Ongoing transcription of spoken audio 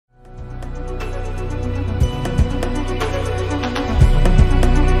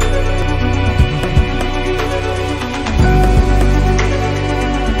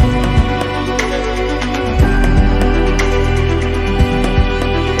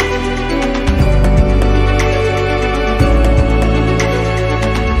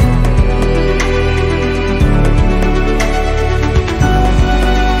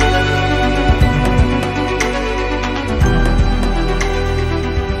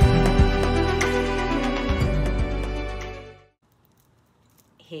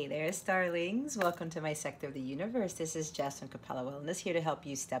Gaia Starlings. Welcome to my sector of the universe. This is Jess from Capella Wellness, here to help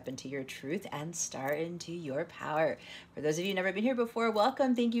you step into your truth and start into your power. For those of you who've never been here before,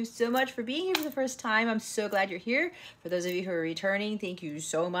 welcome. Thank you so much for being here for the first time. I'm so glad you're here. For those of you who are returning, thank you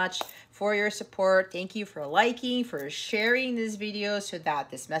so much for your support. Thank you for liking, for sharing this video so that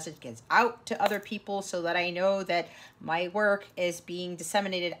this message gets out to other people, so that I know that my work is being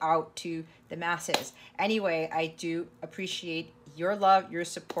disseminated out to the masses. Anyway, I do appreciate your love, your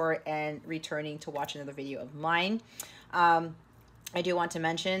support, and returning to watch another video of mine. I do want to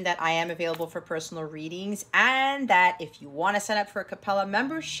mention that I am available for personal readings, and that if you want to sign up for a Capella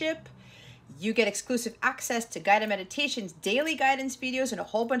membership, you get exclusive access to guided meditations, daily guidance videos, and a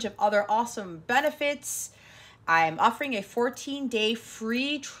whole bunch of other awesome benefits. I'm offering a 14-day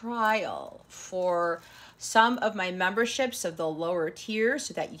free trial for some of my memberships of the lower tier,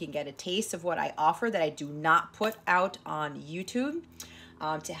 so that you can get a taste of what I offer that I do not put out on YouTube,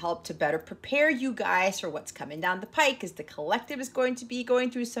 to help to better prepare you guys for what's coming down the pike, because the collective is going to be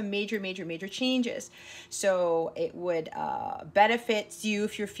going through some major changes. So it would benefit you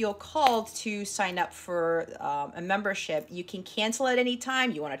if you feel called to sign up for a membership. You can cancel at any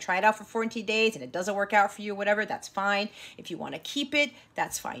time. You want to try it out for 14 days and it doesn't work out for you, whatever, that's fine. If you want to keep it,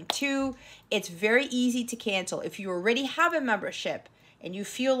 that's fine too. It's very easy to cancel. If you already have a membership and you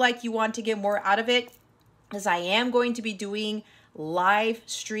feel like you want to get more out of it, because I am going to be doing live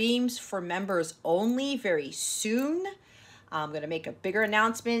streams for members only very soon. I'm going to make a bigger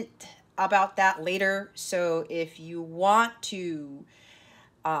announcement about that later. So if you want to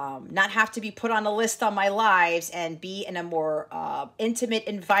not have to be put on a list on my lives and be in a more intimate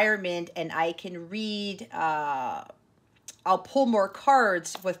environment, and I can read, I'll pull more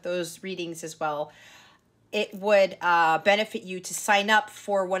cards with those readings as well. It would benefit you to sign up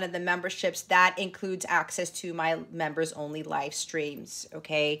for one of the memberships that includes access to my members only live streams.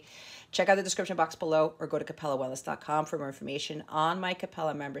 Okay, check out the description box below, or go to capellawellness.com for more information on my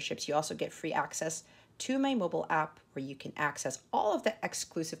Capella memberships. You also get free access to my mobile app, where you can access all of the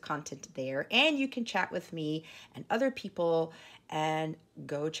exclusive content there, and you can chat with me and other people, and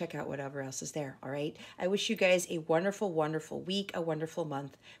go check out whatever else is there. All right, I wish you guys a wonderful week, a wonderful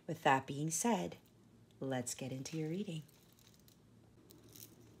month. With that being said, let's get into your reading.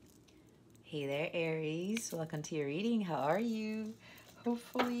 Hey there, Aries. Welcome to your reading. How are you?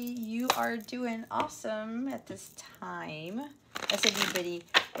 Hopefully you are doing awesome at this time. I send you bitty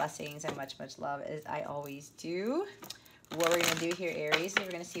blessings and much love, as I always do. What we're going to do here, Aries, is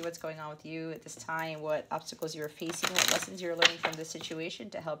we're going to see what's going on with you at this time, what obstacles you're facing, what lessons you're learning from this situation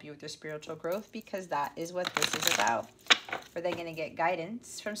to help you with your spiritual growth, because that is what this is about. We're then going to get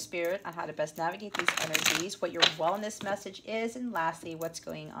guidance from Spirit on how to best navigate these energies, what your wellness message is, and lastly, what's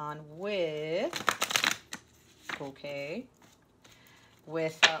going on with,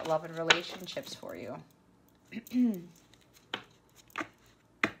 with love and relationships for you.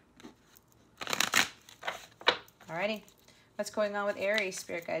 Alrighty. What's going on with Aries?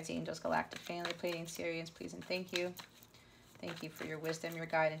 Spirit guides, angels, galactic family, Pleiadian, Sirians, please and thank you. Thank you for your wisdom, your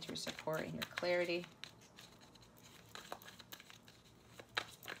guidance, your support, and your clarity.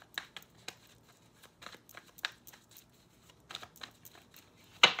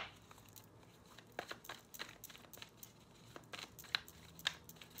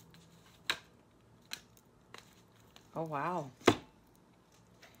 Oh, wow.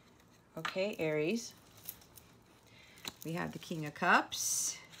 Okay, Aries. We have the King of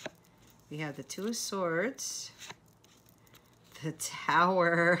Cups. We have the Two of Swords. The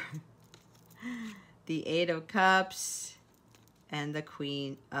Tower. The Eight of Cups. And the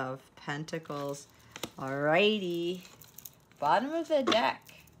Queen of Pentacles. Alrighty. Bottom of the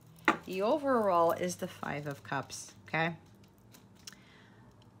deck. The overall is the Five of Cups. Okay?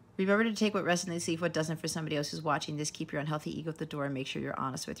 Remember to take what resonates, leave what doesn't for somebody else who's watching this. Keep your unhealthy ego at the door and make sure you're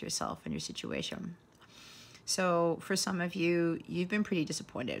honest with yourself and your situation. So for some of you, you've been pretty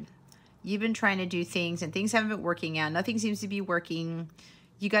disappointed. You've been trying to do things and things haven't been working out. Nothing seems to be working.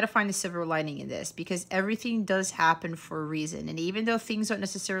 You got to find a silver lining in this, because everything does happen for a reason. And even though things don't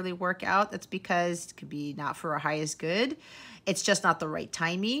necessarily work out, that's because it could be not for our highest good. It's just not the right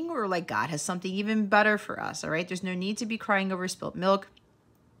timing, or like God has something even better for us. All right. There's no need to be crying over spilt milk.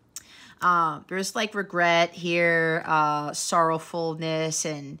 There's like regret here, sorrowfulness,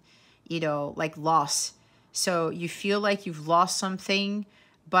 and, you know, like loss. So you feel like you've lost something,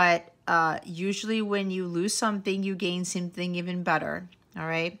 but usually when you lose something, you gain something even better. All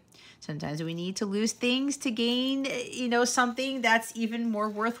right. Sometimes we need to lose things to gain, you know, something that's even more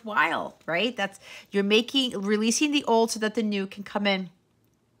worthwhile, right? That's, you're releasing the old so that the new can come in.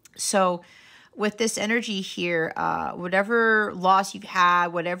 So with this energy here, whatever loss you've had,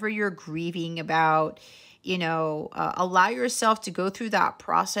 whatever you're grieving about, you know, allow yourself to go through that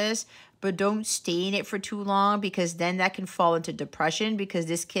process, but don't stay in it for too long, because then that can fall into depression, because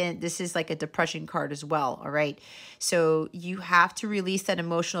this is like a depression card as well. All right. So you have to release that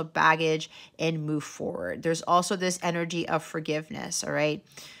emotional baggage and move forward. There's also this energy of forgiveness. All right.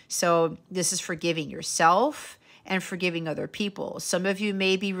 So this is forgiving yourself and forgiving other people. Some of you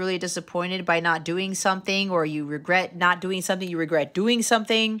may be really disappointed by not doing something, or you regret not doing something, you regret doing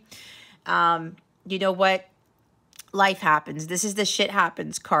something. You know what? Life happens. This is the shit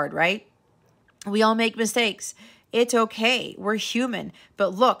happens card, right? We all make mistakes. It's okay. We're human.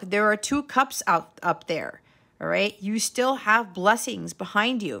 But look, there are 2 cups up there. All right. You still have blessings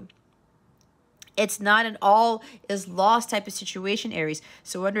behind you. It's not an all is lost type of situation, Aries.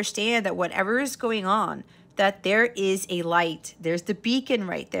 So understand that whatever is going on, that there is a light. There's the beacon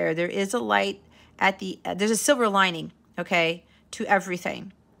right there. There is a light at there's a silver lining, okay, to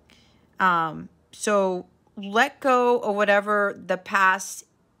everything. So let go of whatever the past,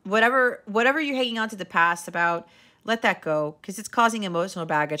 whatever you're hanging on to the past about, let that go, because it's causing emotional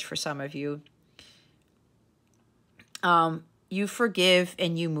baggage for some of you. You forgive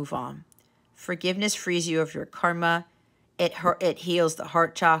and you move on. Forgiveness frees you of your karma. It heals the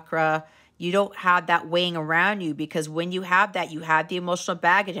heart chakra. You don't have that weighing around you, because when you have that, you have the emotional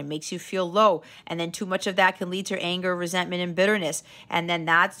baggage and makes you feel low. And then too much of that can lead to anger, resentment, and bitterness. And then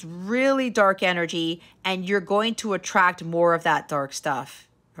that's really dark energy, and you're going to attract more of that dark stuff.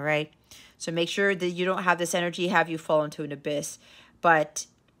 All right. So make sure that you don't have this energy have you fall into an abyss. But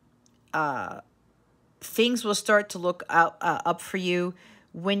things will start to look up for you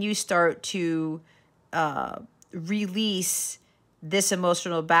when you start to release this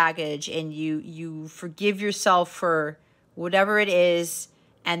emotional baggage, and you forgive yourself for whatever it is,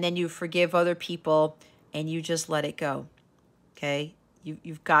 and then you forgive other people, and you just let it go. Okay?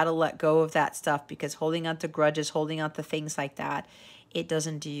 You've got to let go of that stuff, because holding on to grudges, holding on to things like that, it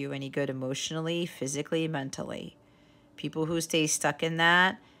doesn't do you any good emotionally, physically, mentally. People who stay stuck in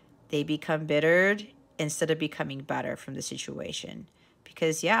that, they become bittered instead of becoming better from the situation.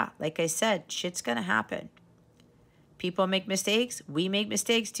 Because yeah, like I said, shit's gonna happen. People make mistakes. We make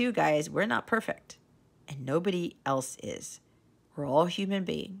mistakes too, guys. We're not perfect. And nobody else is. We're all human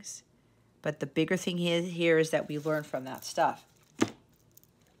beings. But the bigger thing here is that we learn from that stuff.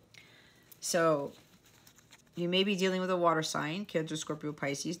 So you may be dealing with a water sign, Cancer, Scorpio,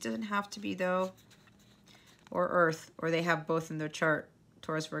 Pisces. Doesn't have to be, though. Or Earth, or they have both in their chart.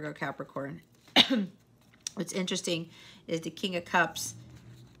 Taurus, Virgo, Capricorn. What's interesting is the King of Cups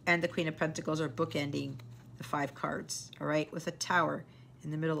and the Queen of Pentacles are bookending the 5 cards, all right, with a tower in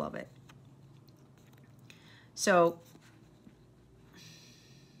the middle of it. So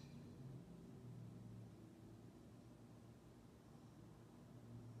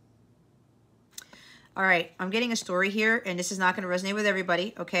all right, I'm getting a story here, and this is not going to resonate with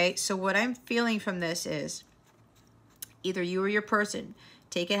everybody, okay? So what I'm feeling from this is either you or your person,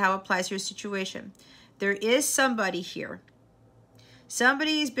 take it how it applies to your situation. There is somebody here.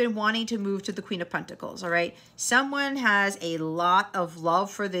 Somebody's been wanting to move to the Queen of Pentacles, all right? Someone has a lot of love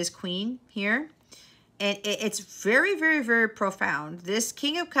for this queen here. And it's very, very, very profound. This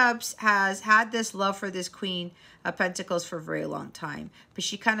King of Cups has had this love for this Queen of Pentacles for a very long time. But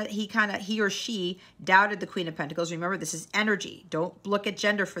he or she doubted the Queen of Pentacles. Remember, this is energy. Don't look at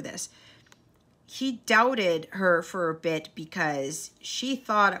gender for this. He doubted her for a bit because she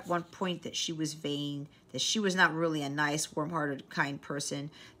thought at one point that she was vain, that she was not really a nice, warm-hearted, kind person,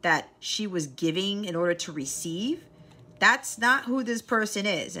 that she was giving in order to receive. That's not who this person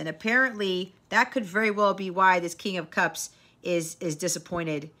is. And apparently, that could very well be why this King of Cups is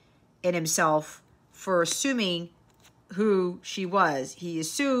disappointed in himself for assuming who she was. He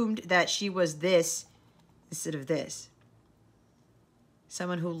assumed that she was this instead of this.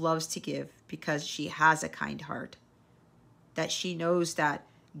 Someone who loves to give because she has a kind heart. That she knows that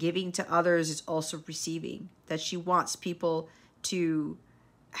giving to others is also receiving. That she wants people to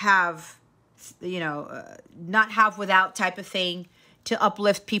have, not have without type of thing, to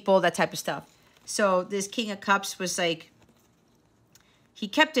uplift people, that type of stuff. So this King of Cups was like, he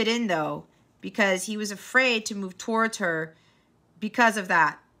kept it in though, because he was afraid to move towards her because of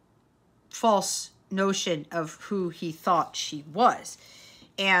that false notion of who he thought she was.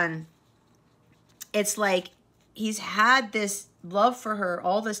 And it's like he's had this love for her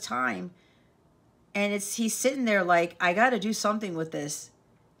all this time, and he's sitting there like, I got to do something with this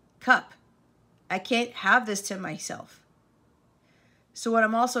cup. I can't have this to myself. So what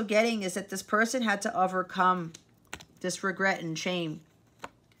I'm also getting is that this person had to overcome this regret and shame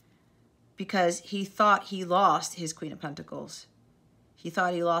because he thought he lost his Queen of Pentacles. He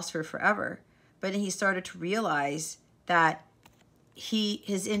thought he lost her forever. But then he started to realize that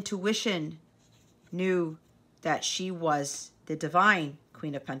his intuition knew that she was the divine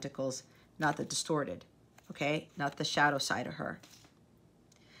Queen of Pentacles, not the distorted, okay? Not the shadow side of her.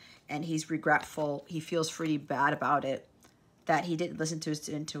 And he's regretful. He feels pretty bad about it, that he didn't listen to his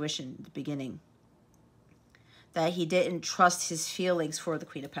intuition at the beginning, that he didn't trust his feelings for the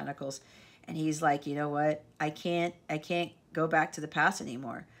Queen of Pentacles. And he's like, you know what? I can't go back to the past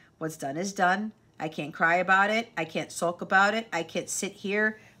anymore. What's done is done. I can't cry about it. I can't sulk about it. I can't sit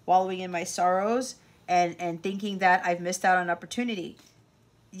here wallowing in my sorrows and thinking that I've missed out on opportunity.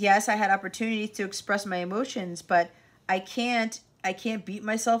 Yes, I had opportunity to express my emotions, but I can't beat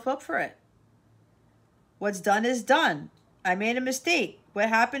myself up for it. What's done is done. I made a mistake. What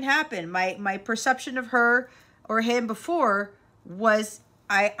happened, happened. My perception of her or him before was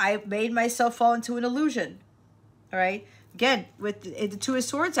I made myself fall into an illusion. All right? Again, with the Two of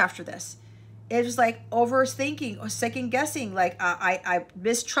Swords after this. It was like overthinking or second guessing. Like I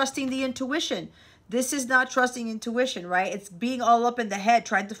mistrusting the intuition. This is not trusting intuition, right? It's being all up in the head,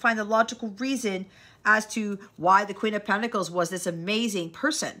 trying to find the logical reason as to why the Queen of Pentacles was this amazing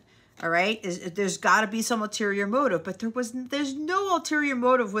person. All right, there's got to be some ulterior motive, but there's no ulterior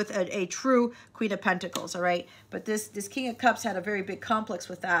motive with a true Queen of Pentacles. All right, but this King of Cups had a very big complex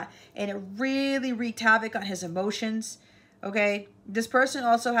with that, and it really wreaked havoc on his emotions. Okay, this person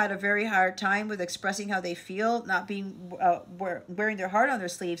also had a very hard time with expressing how they feel, not being wearing their heart on their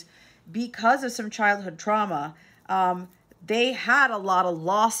sleeves because of some childhood trauma. They had a lot of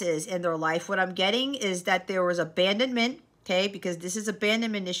losses in their life. What I'm getting is that there was abandonment. Okay, because this is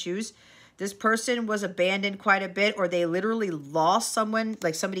abandonment issues. This person was abandoned quite a bit, or they literally lost someone,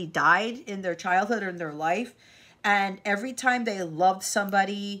 like somebody died in their childhood or in their life. And every time they loved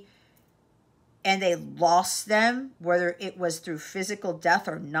somebody and they lost them, whether it was through physical death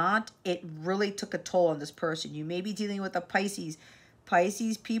or not, it really took a toll on this person. You may be dealing with a Pisces.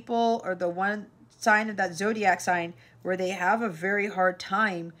 Pisces people are the one sign of that zodiac sign where they have a very hard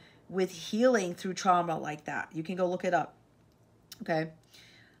time with healing through trauma like that. You can go look it up. Okay.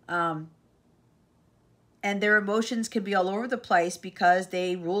 And their emotions can be all over the place because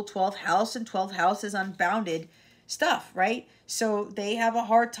they rule 12th house, and 12th house is unbounded stuff, right? So they have a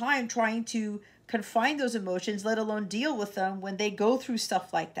hard time trying to confine those emotions, let alone deal with them when they go through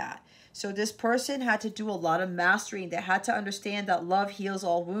stuff like that. So this person had to do a lot of mastering. They had to understand that love heals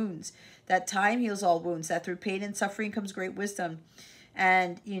all wounds, that time heals all wounds, that through pain and suffering comes great wisdom.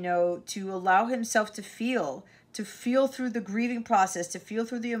 And, you know, to allow himself to feel through the grieving process, to feel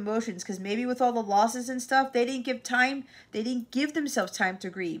through the emotions, because maybe with all the losses and stuff, they didn't give themselves time to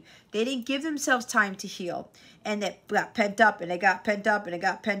grieve. They didn't give themselves time to heal. And it got pent up, and it got pent up, and it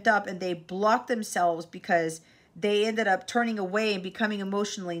got pent up, and they blocked themselves because they ended up turning away and becoming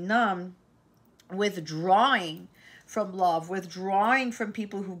emotionally numb, withdrawing from love, withdrawing from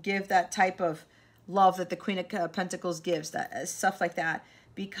people who give that type of love that the Queen of Pentacles gives, that stuff like that.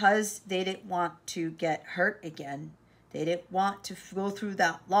 Because they didn't want to get hurt again. They didn't want to go through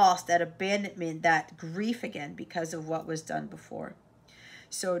that loss, that abandonment, that grief again because of what was done before.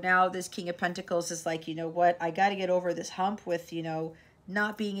 So now this King of Pentacles is like, you know what? I got to get over this hump with, you know,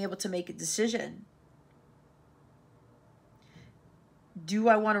 not being able to make a decision. Do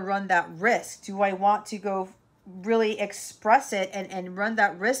I want to run that risk? Do I want to go really express it and run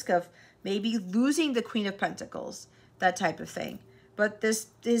that risk of maybe losing the Queen of Pentacles, that type of thing? But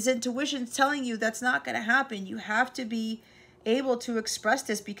his intuition's telling you that's not going to happen. You have to be able to express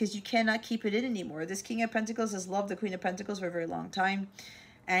this because you cannot keep it in anymore. This King of Pentacles has loved the Queen of Pentacles for a very long time.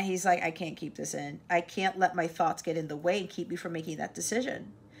 And he's like, I can't keep this in. I can't let my thoughts get in the way and keep me from making that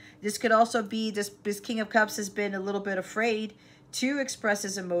decision. This could also be this King of Cups has been a little bit afraid to express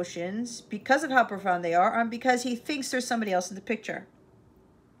his emotions because of how profound they are, and because he thinks there's somebody else in the picture.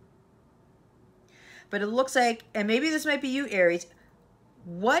 But it looks like, and maybe this might be you, Aries,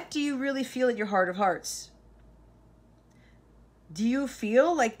 what do you really feel in your heart of hearts? Do you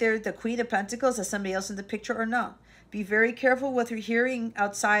feel like they're the Queen of Pentacles as somebody else in the picture or not? Be very careful what you're hearing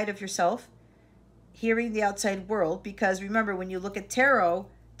outside of yourself, hearing the outside world, because remember, when you look at tarot,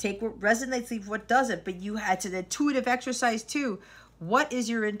 take what resonates, leave what doesn't, but it's an intuitive exercise too. What is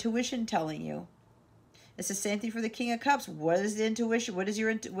your intuition telling you? It's the same thing for the King of Cups. What is the intuition?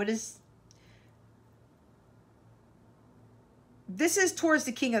 This is towards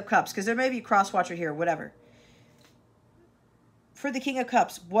the King of Cups, because there may be a cross-watcher here, whatever. For the King of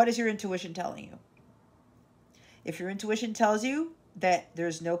Cups, what is your intuition telling you? If your intuition tells you that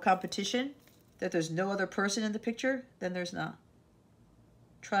there's no competition, that there's no other person in the picture, then there's not.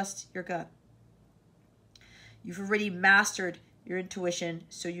 trust your gut. You've already mastered your intuition,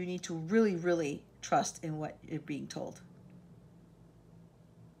 so you need to really, really trust in what you're being told.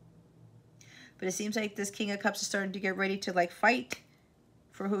 But it seems like this King of Cups is starting to get ready to like fight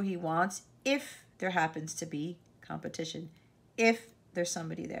for who he wants, if there happens to be competition, if there's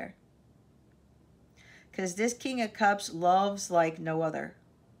somebody there. Because this King of Cups loves like no other.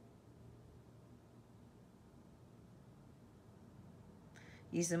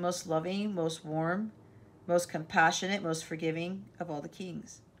 He's the most loving, most warm, most compassionate, most forgiving of all the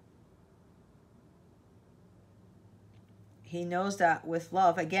kings. He knows that with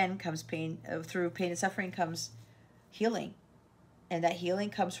love, again, comes pain. Through pain and suffering comes healing. And that healing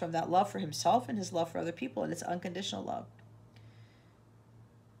comes from that love for himself and his love for other people. And it's unconditional love.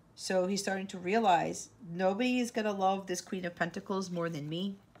 So he's starting to realize nobody is going to love this Queen of Pentacles more than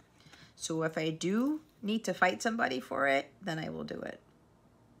me. So if I do need to fight somebody for it, then I will do it.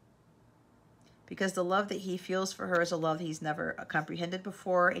 Because the love that he feels for her is a love he's never comprehended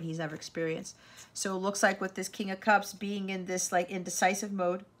before and he's never experienced. So it looks like with this King of Cups being in this like indecisive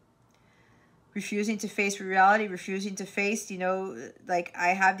mode, refusing to face reality, refusing to face, you know, like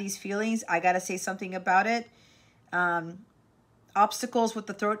I have these feelings, I got to say something about it. Obstacles with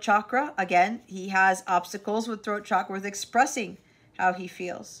the throat chakra. Again, he has obstacles with throat chakra with expressing how he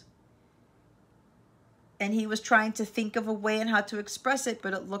feels. And he was trying to think of a way on how to express it,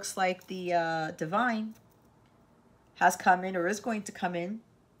 but it looks like the divine has come in or is going to come in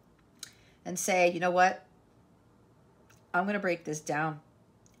and say, you know what? I'm going to break this down.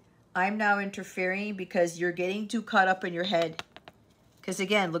 I'm now interfering because you're getting too caught up in your head. Because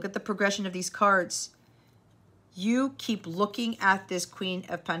again, look at the progression of these cards. You keep looking at this Queen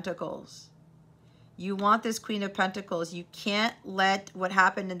of Pentacles. You want this Queen of Pentacles. You can't let what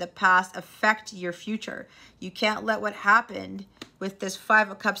happened in the past affect your future. You can't let what happened with this Five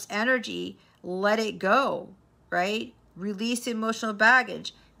of Cups energy, let it go, right? Release emotional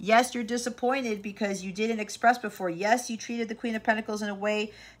baggage. Yes, you're disappointed because you didn't express before. Yes, you treated the Queen of Pentacles in a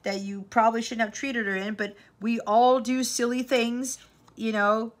way that you probably shouldn't have treated her in, but we all do silly things. You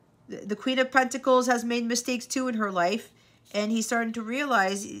know, the Queen of Pentacles has made mistakes too in her life, and he's starting to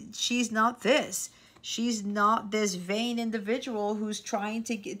realize she's not this. She's not this vain individual who's trying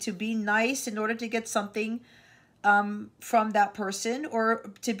to be nice in order to get something from that person, or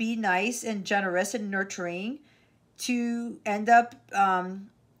to be nice and generous and nurturing to end up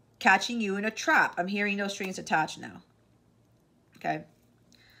catching you in a trap. I'm hearing no strings attached now. Okay.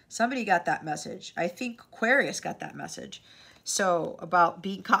 Somebody got that message. I think Aquarius got that message. So about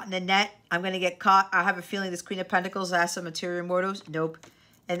being caught in a net, I'm going to get caught. I have a feeling this Queen of Pentacles has some material motives. Nope.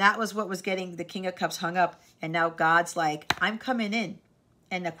 And that was what was getting the King of Cups hung up. And now God's like, I'm coming in.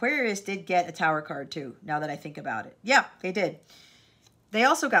 And Aquarius did get a Tower card too, now that I think about it. Yeah, they did. They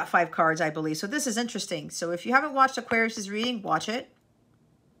also got 5 cards, I believe. So this is interesting. So if you haven't watched Aquarius's reading, watch it.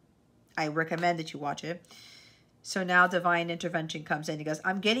 I recommend that you watch it. So now divine intervention comes in. He goes,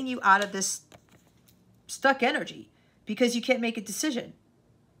 I'm getting you out of this stuck energy because you can't make a decision.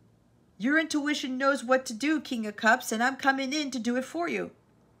 Your intuition knows what to do, King of Cups, and I'm coming in to do it for you.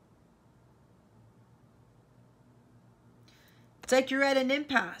 It's like you're at an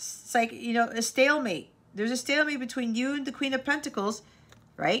impasse. It's like, you know, a stalemate. There's a stalemate between you and the Queen of Pentacles,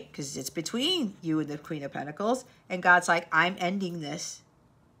 right? Because it's between you and the Queen of Pentacles. And God's like, I'm ending this.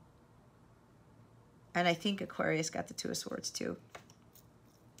 And I think Aquarius got the Two of Swords too.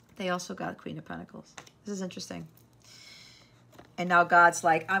 They also got Queen of Pentacles. This is interesting. And now God's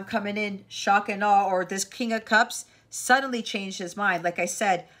like, I'm coming in, shock and awe. Or this King of Cups suddenly changed his mind. Like I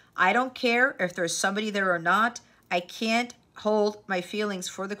said, I don't care if there's somebody there or not. I can't hold my feelings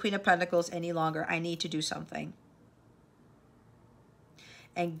for the Queen of Pentacles any longer. I need to do something.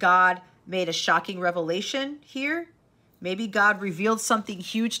 And God made a shocking revelation here. Maybe God revealed something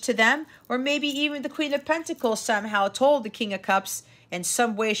huge to them, or maybe even the Queen of Pentacles somehow told the King of Cups in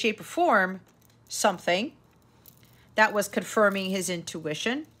some way, shape, or form something that was confirming his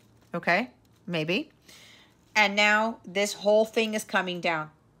intuition. Okay, maybe. And now this whole thing is coming down.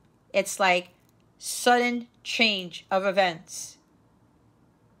 It's like sudden change of events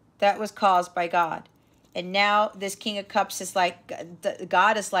that was caused by God. And now this King of Cups is like,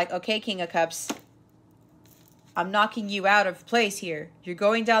 God is like, okay, King of Cups, I'm knocking you out of place here. You're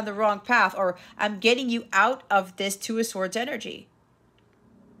going down the wrong path, or I'm getting you out of this Two of Swords energy.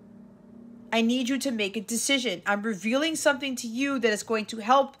 I need you to make a decision. I'm revealing something to you that is going to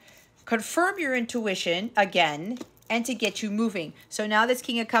help confirm your intuition again and to get you moving. So now this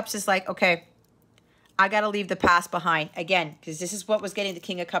King of Cups is like, okay, I got to leave the past behind again, because this is what was getting the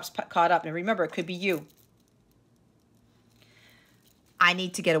King of Cups caught up. And remember, it could be you. I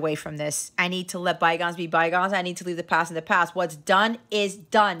need to get away from this. I need to let bygones be bygones. I need to leave the past in the past. What's done is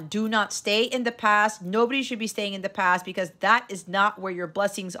done. Do not stay in the past. Nobody should be staying in the past because that is not where your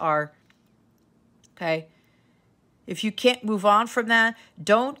blessings are. Okay? If you can't move on from that,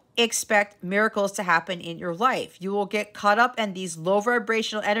 don't expect miracles to happen in your life. You will get caught up in these low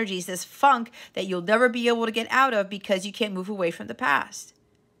vibrational energies, this funk that you'll never be able to get out of because you can't move away from the past.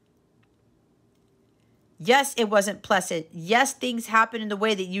 Yes, it wasn't pleasant. Yes, things happened in the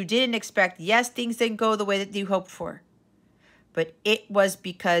way that you didn't expect. Yes, things didn't go the way that you hoped for. But it was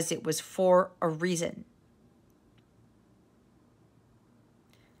because it was for a reason.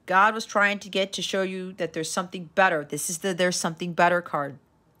 God was trying to get to show you that there's something better. This is the there's something better card.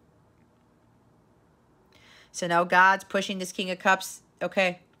 So now God's pushing this King of Cups.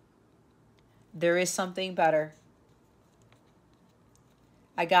 Okay, there is something better.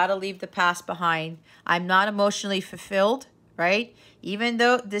 I got to leave the past behind. I'm not emotionally fulfilled, right? Even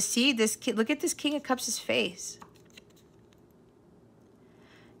though, look at this King of Cups' face.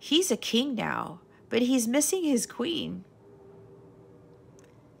 He's a king now, but he's missing his queen.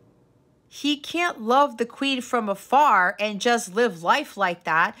 He can't love the queen from afar and just live life like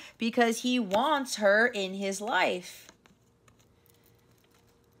that because he wants her in his life.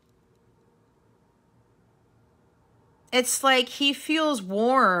 It's like he feels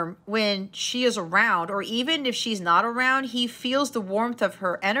warm when she is around, or even if she's not around, he feels the warmth of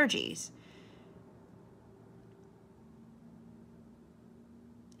her energies.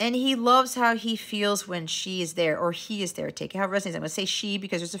 And he loves how he feels when she is there, or he is there. Take it how it resonates. I'm going to say she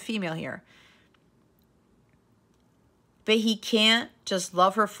because there's a female here. But he can't just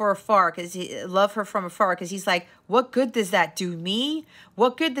love her from afar because he's like, what good does that do me?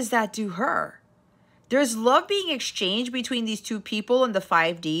 What good does that do her? There's love being exchanged between these two people in the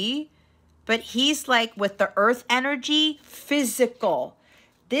 5D, but he's like with the earth energy, physical.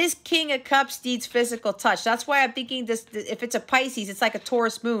 This King of Cups needs physical touch. That's why I'm thinking this, if it's a Pisces, it's like a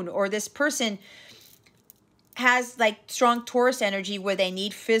Taurus moon, or this person has like strong Taurus energy where they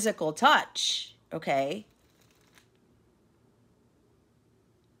need physical touch, okay?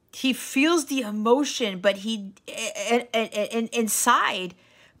 He feels the emotion, but inside,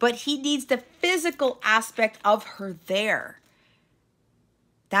 but he needs the physical aspect of her there.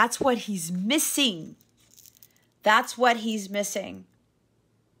 That's what he's missing. That's what he's missing.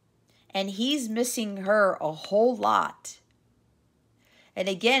 And he's missing her a whole lot. And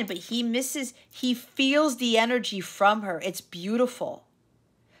again, but he feels the energy from her. It's beautiful.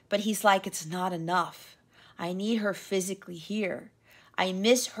 But he's like, it's not enough. I need her physically here. I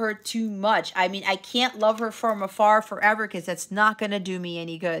miss her too much. I mean, I can't love her from afar forever because that's not going to do me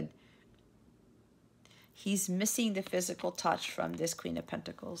any good. He's missing the physical touch from this Queen of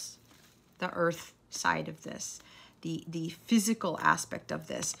Pentacles, the earth side of this, the physical aspect of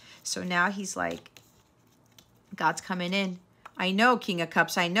this. So now he's like, God's coming in. I know, King of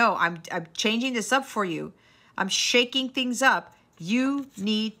Cups, I know. I'm changing this up for you. I'm shaking things up. You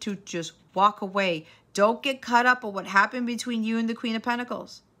need to just walk away. Don't get caught up on what happened between you and the Queen of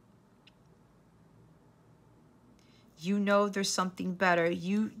Pentacles. You know there's something better.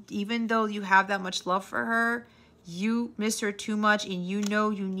 Even though you have that much love for her, you miss her too much, and you know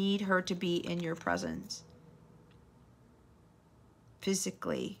you need her to be in your presence.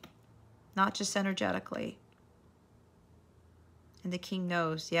 Physically, not just energetically. And the king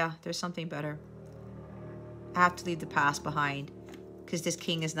knows, yeah, there's something better. I have to leave the past behind because this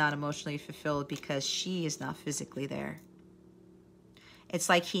king is not emotionally fulfilled because she is not physically there. It's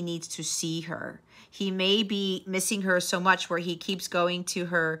like he needs to see her. He may be missing her so much where he keeps going to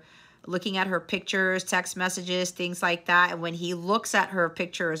her, looking at her pictures, text messages, things like that. And when he looks at her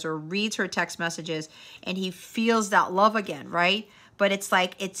pictures or reads her text messages and he feels that love again, right? But it's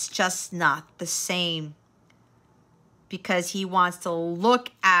like, it's just not the same because he wants to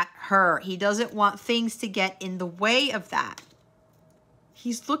look at her. He doesn't want things to get in the way of that.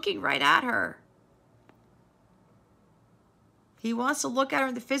 He's looking right at her. He wants to look at her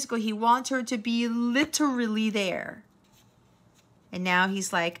in the physical. He wants her to be literally there. And now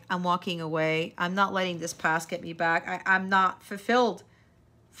he's like, I'm walking away. I'm not letting this past get me back. I'm not fulfilled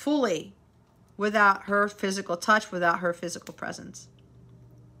fully without her physical touch, without her physical presence.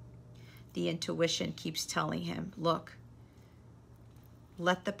 The intuition keeps telling him, look,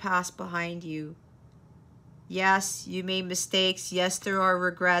 let the past behind you. Yes, you made mistakes. Yes, there are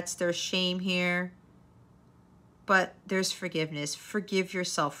regrets. There's shame here. But there's forgiveness. Forgive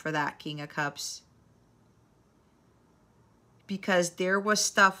yourself for that, King of Cups. Because there was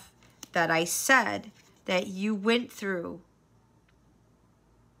stuff that I said that you went through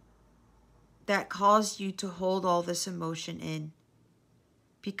that caused you to hold all this emotion in.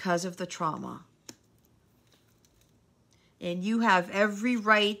 because of the trauma. And you have every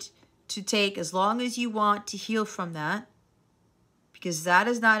right to take as long as you want to heal from that, because that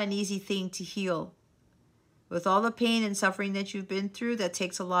is not an easy thing to heal. With all the pain and suffering that you've been through, that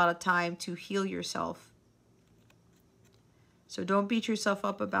takes a lot of time to heal yourself. So don't beat yourself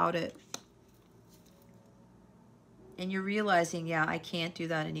up about it. And you're realizing, yeah, I can't do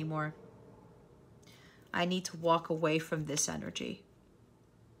that anymore. I need to walk away from this energy.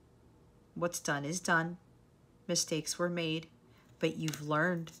 What's done is done. Mistakes were made, but you've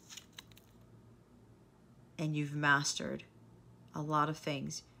learned and you've mastered a lot of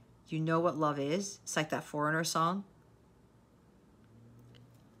things. You know what love is. It's like that Foreigner song.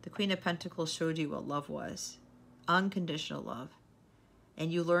 The Queen of Pentacles showed you what love was. Unconditional love.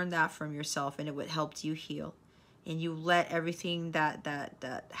 And you learned that from yourself, and it helped you heal. And you let everything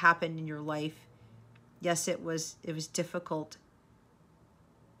that happened in your life, yes, it was difficult,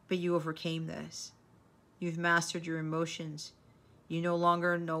 but you overcame this. You've mastered your emotions. You no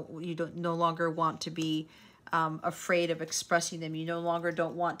longer want to be afraid of expressing them. You no longer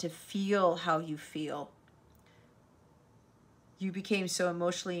don't want to feel how you feel. You became so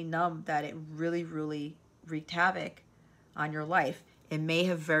emotionally numb that it really, really wreaked havoc on your life. It may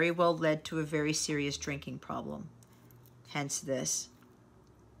have very well led to a very serious drinking problem. Hence this.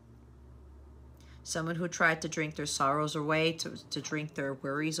 Someone who tried to drink their sorrows away, to drink their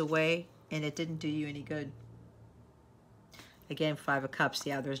worries away, and it didn't do you any good. Again, 5 of Cups,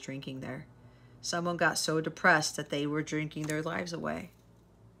 yeah, there's drinking there. Someone got so depressed that they were drinking their lives away.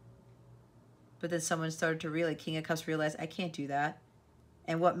 But then someone started to realize, King of Cups realized, I can't do that.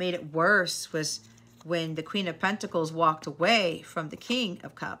 And what made it worse was when the Queen of Pentacles walked away from the King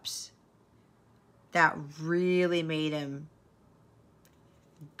of Cups. That really made him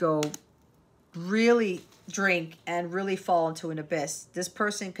go really drink and really fall into an abyss. This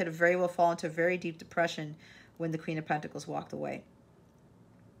person could have very well fallen into a very deep depression when the Queen of Pentacles walked away.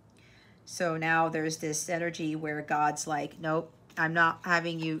 So now there's this energy where God's like, nope, I'm not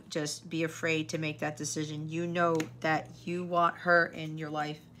having you just be afraid to make that decision. You know that you want her in your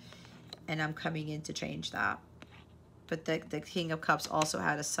life, and I'm coming in to change that. But the King of Cups also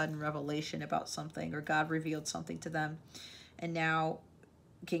had a sudden revelation about something, or God revealed something to them. And now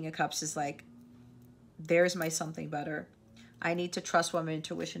King of Cups is like, there's my something better. I need to trust what my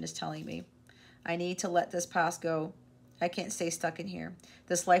intuition is telling me. I need to let this past go. I can't stay stuck in here.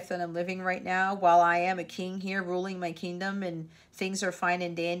 This life that I'm living right now, while I am a king here ruling my kingdom and things are fine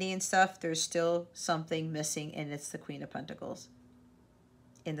and dandy and stuff, there's still something missing, and it's the Queen of Pentacles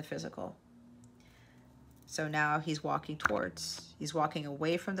in the physical. So now he's walking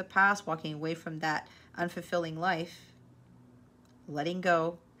away from the past, walking away from that unfulfilling life, letting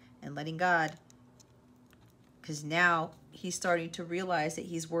go and letting God, because now he's starting to realize that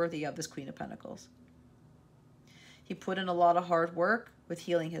he's worthy of this Queen of Pentacles. He put in a lot of hard work with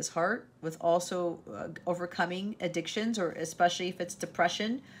healing his heart, with also overcoming addictions, or especially if it's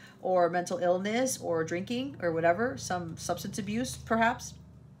depression or mental illness or drinking or whatever, some substance abuse perhaps.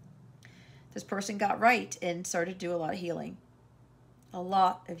 This person got right and started to do a lot of healing. A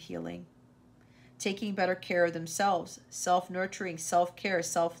lot of healing. Taking better care of themselves, self-nurturing, self-care,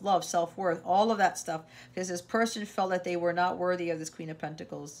 self-love, self-worth, all of that stuff. Because this person felt that they were not worthy of this Queen of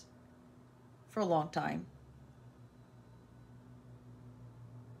Pentacles for a long time.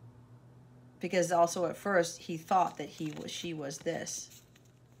 Because also at first he thought that she was this.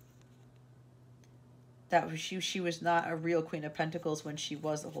 That she was not a real Queen of Pentacles when she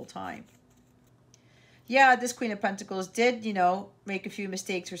was the whole time. Yeah, this Queen of Pentacles did, make a few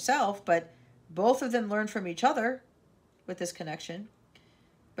mistakes herself, but both of them learned from each other with this connection.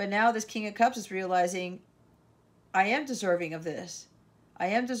 But now this King of Cups is realizing, I am deserving of this. I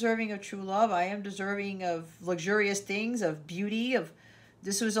am deserving of true love. I am deserving of luxurious things, of beauty.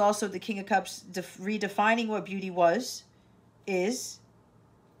 This was also the King of Cups redefining what beauty is.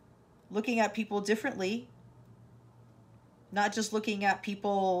 Looking at people differently. Not just looking at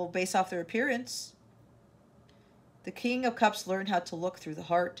people based off their appearance. The King of Cups learned how to look through the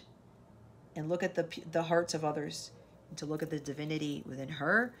heart and look at the hearts of others, and to look at the divinity within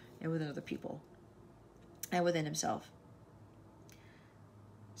her and within other people and within himself.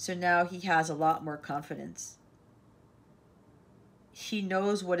 So now he has a lot more confidence. He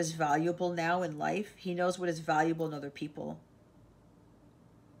knows what is valuable now in life. He knows what is valuable in other people.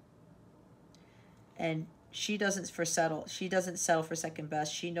 And she doesn't settle for second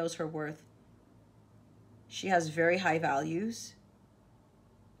best. She knows her worth. She has very high values.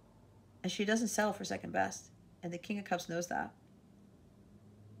 And she doesn't settle for second best. And the King of Cups knows that.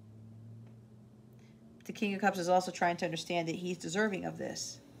 the King of Cups is also trying to understand that he's deserving of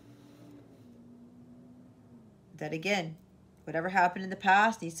this. That again, whatever happened in the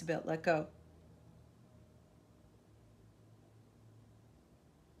past needs to be let go.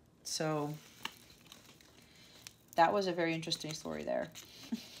 So that was a very interesting story there.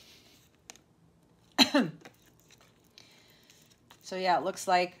 So yeah, it looks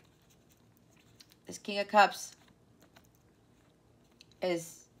like this King of Cups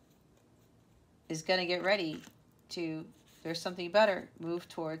is going to get ready to, there's something better, move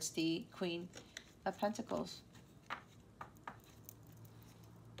towards the Queen of Pentacles.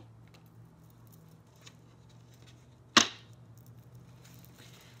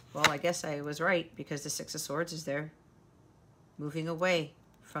 Well, I guess I was right, because the Six of Swords is there. Moving away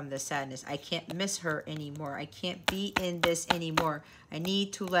from the sadness. I can't miss her anymore. I can't be in this anymore. I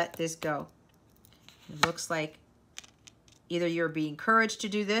need to let this go. It looks like either you're being encouraged to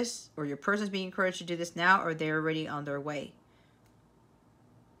do this, or your person's being encouraged to do this now, or they're already on their way.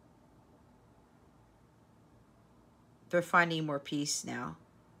 They're finding more peace now.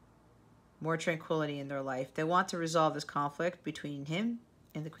 More tranquility in their life. They want to resolve this conflict between him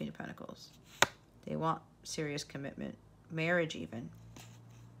and the Queen of Pentacles. They want serious commitment. Marriage even.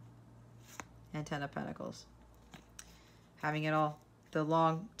 And Ten of Pentacles. Having it all. The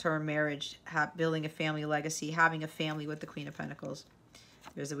long-term marriage. Building a family legacy. Having a family with the Queen of Pentacles.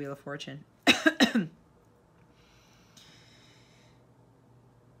 There's the Wheel of Fortune.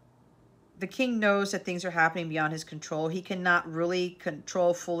 The king knows that things are happening beyond his control. He cannot really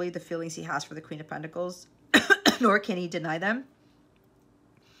control fully the feelings he has for the Queen of Pentacles. Nor can he deny them.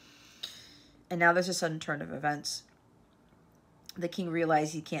 And now there's a sudden turn of events. The king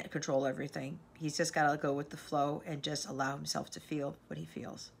realized he can't control everything. He's just got to go with the flow and just allow himself to feel what he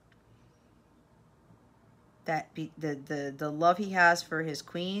feels. That the love he has for his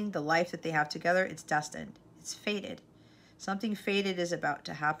queen, the life that they have together, it's destined. It's fated. Something fated is about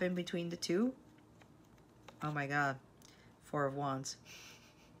to happen between the two. Oh my God. Four of Wands.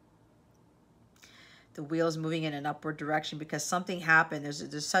 The wheel is moving in an upward direction because something happened. There's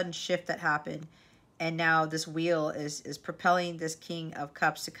a sudden shift that happened. And now this wheel is propelling this King of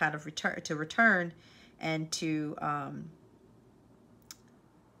Cups to kind of return and to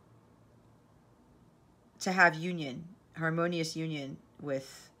have union, harmonious union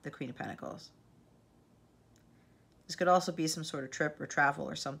with the Queen of Pentacles. This could also be some sort of trip or travel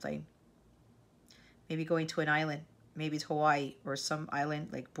or something. Maybe going to an island. Maybe it's Hawaii or some island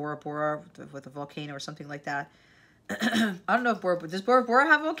like Bora Bora with a volcano or something like that. I don't know if does Bora Bora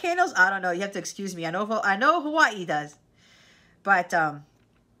have volcanoes? I don't know. You have to excuse me. I know Hawaii does. But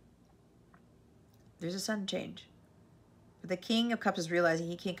there's a sudden change. The King of Cups is realizing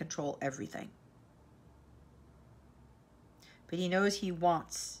he can't control everything. But he knows he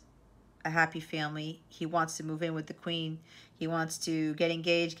wants a happy family. He wants to move in with the Queen. He wants to get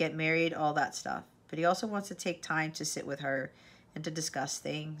engaged, get married, all that stuff. But he also wants to take time to sit with her and to discuss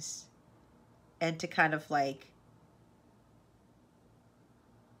things and to kind of like,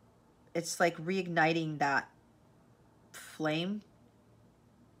 it's like reigniting that flame,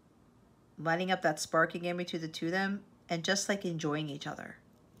 lighting up that spark again between the two of them, and just like enjoying each other.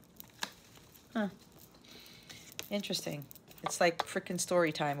 Huh. Interesting. It's like freaking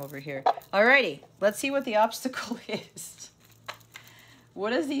story time over here. Alrighty, let's see what the obstacle is.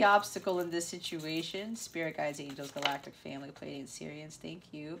 What is the obstacle in this situation? Spirit guides, angels, galactic family, Pleiadians, Sirians. Thank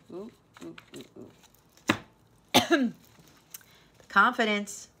you. Ooh, ooh, ooh, ooh. The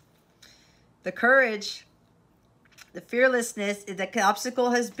confidence, the courage, the fearlessness. The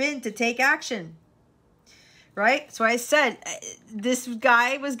obstacle has been to take action. Right? So I said this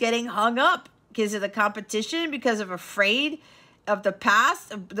guy was getting hung up because of the competition, because of afraid of the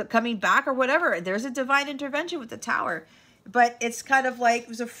past, of the coming back or whatever. There's a divine intervention with the Tower. But it's kind of like,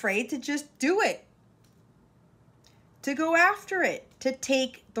 was afraid to just do it. To go after it. To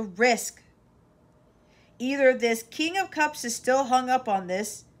take the risk. Either this King of Cups is still hung up on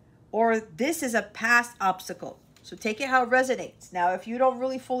this, or this is a past obstacle. So take it how it resonates. Now, if you don't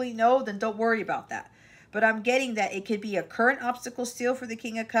really fully know, then don't worry about that. But I'm getting that it could be a current obstacle still for the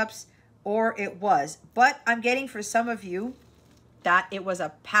King of Cups, or it was. But I'm getting for some of you that it was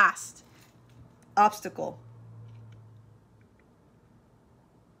a past obstacle.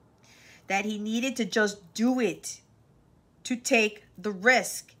 That he needed to just do it, to take the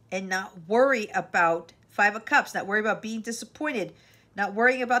risk and not worry about Five of Cups, not worry about being disappointed, not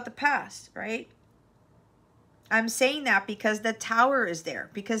worrying about the past, right? I'm saying that because the Tower is there,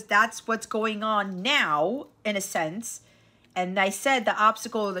 because that's what's going on now, in a sense. And I said the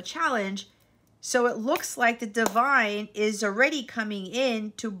obstacle or the challenge So it looks like the divine is already coming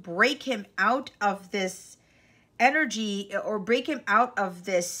in to break him out of this energy, or break him out of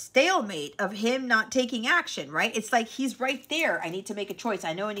this stalemate of him not taking action, right? It's like he's right there. I need to make a choice.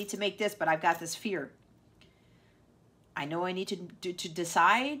 I know I need to make this, but I've got this fear. I know I need to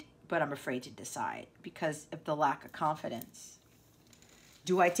decide, but I'm afraid to decide because of the lack of confidence.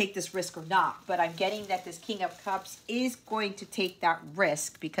 Do I take this risk or not? But I'm getting that this King of Cups is going to take that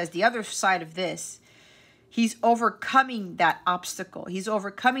risk, because the other side of this, he's overcoming that obstacle. He's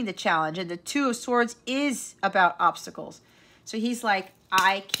overcoming the challenge. And the Two of Swords is about obstacles. So he's like,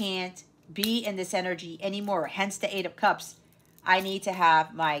 I can't be in this energy anymore. Hence the Eight of Cups. I need to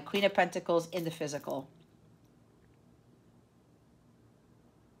have my Queen of Pentacles in the physical.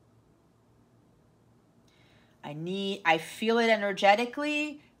 I feel it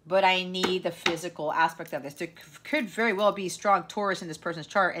energetically, but I need the physical aspect of this. There could very well be strong Taurus in this person's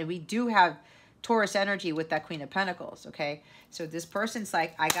chart, and we do have Taurus energy with that Queen of Pentacles, okay? So this person's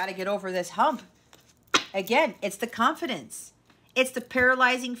like, I got to get over this hump. Again, it's the confidence. It's the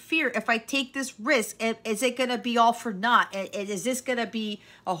paralyzing fear. If I take this risk, is it going to be all for naught? Is this going to be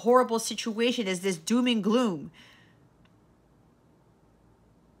a horrible situation? Is this doom and gloom?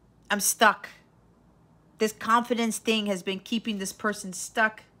 I'm stuck. This confidence thing has been keeping this person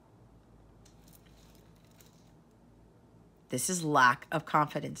stuck. This is lack of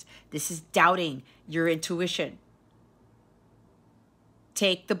confidence. This is doubting your intuition.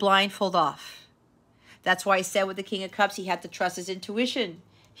 Take the blindfold off. That's why I said with the King of Cups, he had to trust his intuition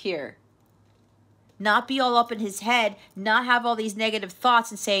here. Not be all up in his head, not have all these negative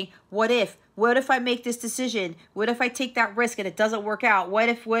thoughts and saying, what if? What if I make this decision? What if I take that risk and it doesn't work out? What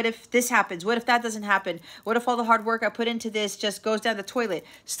if this happens? What if that doesn't happen? What if all the hard work I put into this just goes down the toilet?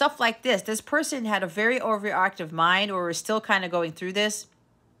 Stuff like this. This person had a very overactive mind, or is still kind of going through this.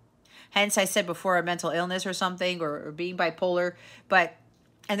 Hence, I said before, a mental illness or something, or being bipolar.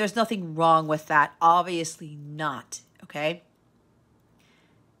 And there's nothing wrong with that. Obviously not, okay?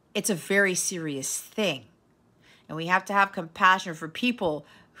 It's a very serious thing. And we have to have compassion for people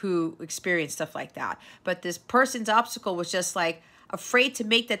who experience stuff like that. But this person's obstacle was just like afraid to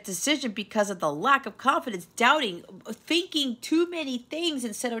make that decision because of the lack of confidence, doubting, thinking too many things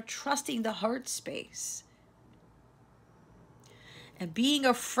instead of trusting the heart space. And being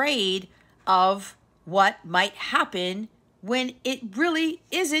afraid of what might happen when it really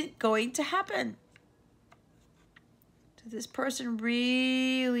isn't going to happen. So this person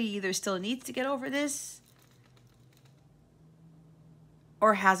really either still needs to get over this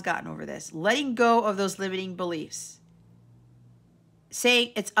or has gotten over this. Letting go of those limiting beliefs.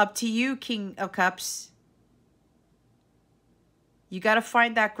 Saying, it's up to you, King of Cups. You got to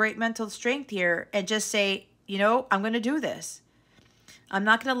find that great mental strength here and just say, you know, I'm going to do this. I'm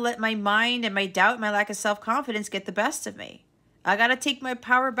not going to let my mind and my doubt, my lack of self-confidence get the best of me. I got to take my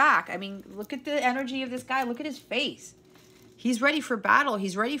power back. I mean, look at the energy of this guy. Look at his face. He's ready for battle.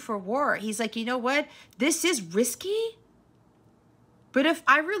 He's ready for war. He's like, you know what? This is risky. But if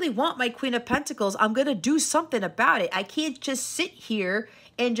I really want my Queen of Pentacles, I'm going to do something about it. I can't just sit here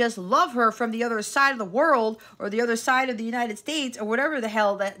and just love her from the other side of the world or the other side of the United States or whatever the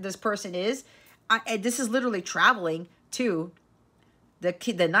hell that this person is. This is literally traveling too.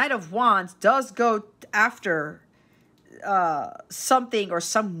 The Knight of Wands does go after something or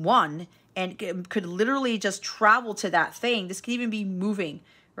someone and could literally just travel to that thing. This could even be moving,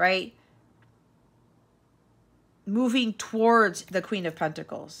 right? Moving towards the Queen of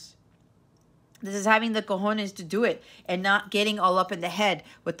Pentacles. This is having the cojones to do it and not getting all up in the head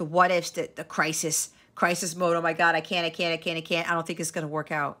with the what ifs, the crisis mode. Oh my God, I can't. I don't think it's going to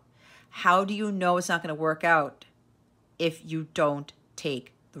work out. How do you know it's not going to work out if you don't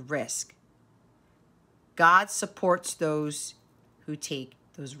take the risk? God supports those who take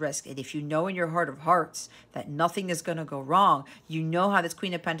those risks. And if you know in your heart of hearts that nothing is going to go wrong, you know how this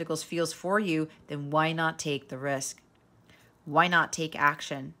Queen of Pentacles feels for you, then why not take the risk? Why not take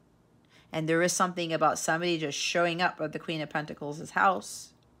action? And there is something about somebody just showing up at the Queen of Pentacles'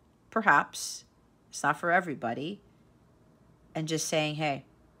 house, perhaps, it's not for everybody, and just saying, hey,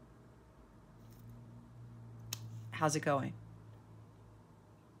 how's it going?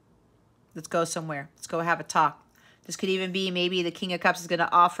 Let's go somewhere. Let's go have a talk. This could even be maybe the King of Cups is going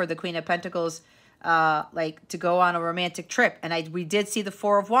to offer the Queen of Pentacles like to go on a romantic trip. And we did see the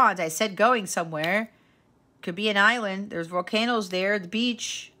Four of Wands. I said going somewhere. Could be an island. There's volcanoes there, the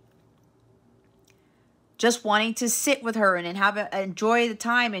beach. Just wanting to sit with her and enjoy the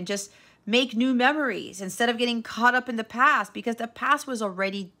time and just make new memories instead of getting caught up in the past, because the past was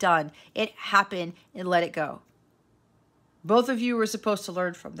already done. It happened, and let it go. Both of you were supposed to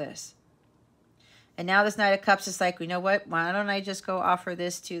learn from this. And now this Knight of Cups is like, you know what? Why don't I just go offer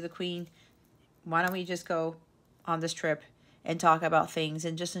this to the Queen? Why don't we just go on this trip and talk about things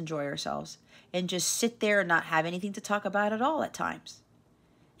and just enjoy ourselves and just sit there and not have anything to talk about at all at times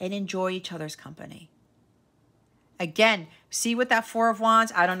and enjoy each other's company. Again, see with that Four of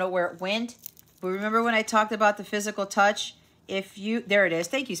Wands, I don't know where it went, but remember when I talked about the physical touch? If you, there it is.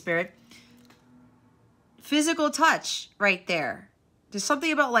 Thank you, Spirit. Physical touch right there. There's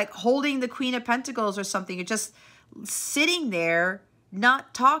something about like holding the Queen of Pentacles or something. You're just sitting there,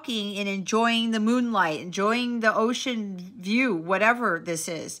 not talking and enjoying the moonlight, enjoying the ocean view, whatever this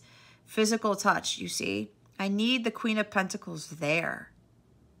is. Physical touch, you see? I need the Queen of Pentacles there.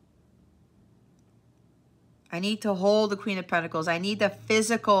 I need to hold the Queen of Pentacles. I need the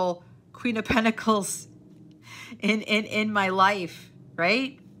physical Queen of Pentacles in my life,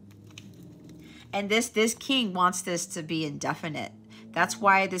 right? And this king wants this to be indefinite. That's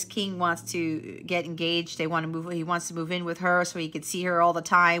why this king wants to get engaged. They want to move. He wants to move in with her so he can see her all the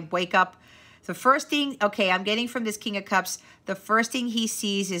time. Wake up. The first thing, okay, I'm getting from this King of Cups, the first thing he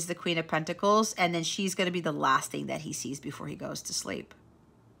sees is the Queen of Pentacles, and then she's going to be the last thing that he sees before he goes to sleep.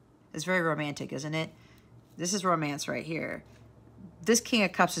 It's very romantic, isn't it? This is romance right here. This King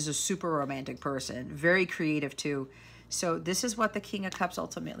of Cups is a super romantic person. Very creative too. So this is what the King of Cups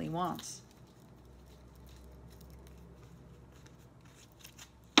ultimately wants.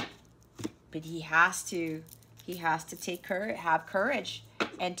 But he has to have courage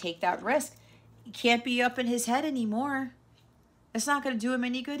and take that risk. He can't be up in his head anymore. It's not going to do him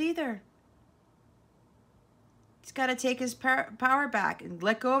any good either. He's got to take his power back and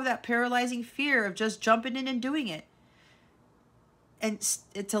let go of that paralyzing fear of just jumping in and doing it. And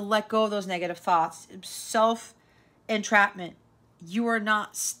to let go of those negative thoughts. Self-entrapment. You are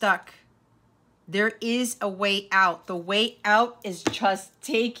not stuck. There is a way out. The way out is just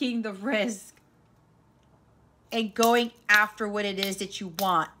taking the risk and going after what it is that you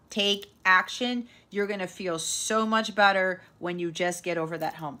want. Take action. You're going to feel so much better when you just get over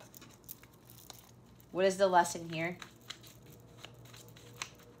that hump. What is the lesson here?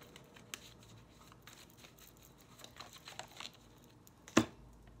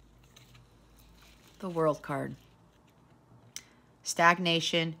 The World card.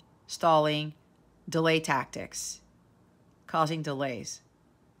 Stagnation, stalling, delay tactics, causing delays.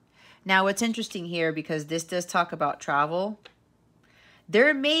 Now, it's interesting here because this does talk about travel.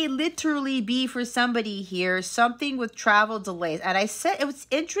 There may literally be for somebody here something with travel delays. And I said, it was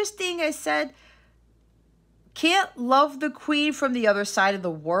interesting. I said, can't love the Queen from the other side of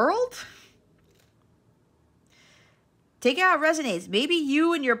the world? Take it how it resonates. Maybe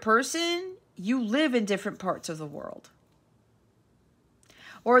you and your person, you live in different parts of the world.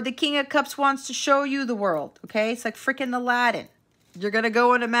 Or the King of Cups wants to show you the world, okay? It's like freaking Aladdin. You're going to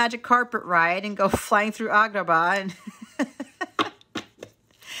go on a magic carpet ride and go flying through Agrabah and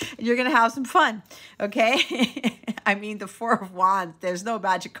you're going to have some fun, okay? I mean, the Four of Wands, there's no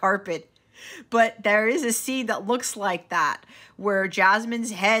magic carpet. But there is a scene that looks like that where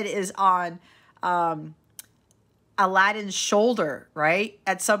Jasmine's head is on Aladdin's shoulder, right?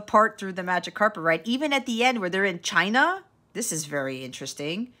 At some part through the magic carpet, right? Even at the end where they're in China. This is very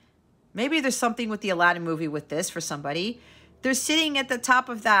interesting. Maybe there's something with the Aladdin movie with this for somebody. They're sitting at the top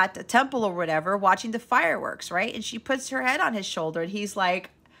of that temple or whatever, watching the fireworks, right? And she puts her head on his shoulder and he's like,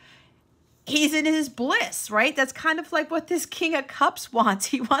 he's in his bliss, right? That's kind of like what this King of Cups wants.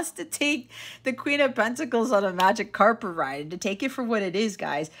 He wants to take the Queen of Pentacles on a magic carpet ride and to take it for what it is,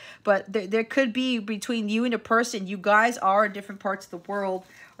 guys. But there could be between you and a person, you guys are in different parts of the world,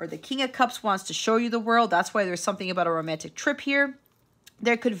 or the King of Cups wants to show you the world. That's why there's something about a romantic trip here.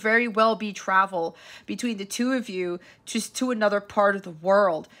 There could very well be travel between the two of you just to another part of the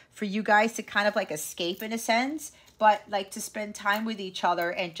world for you guys to kind of like escape in a sense, but like to spend time with each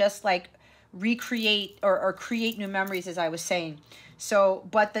other and just like recreate or create new memories, as I was saying. So,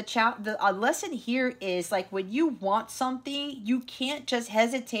 but the lesson here is like when you want something, you can't just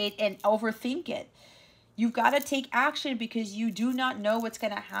hesitate and overthink it. You've got to take action because you do not know what's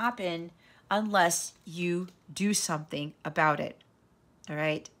going to happen unless you do something about it. All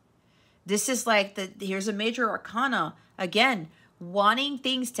right. This is like here's a major arcana. Again, wanting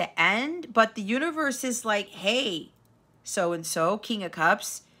things to end, but the universe is like, hey, so-and-so, King of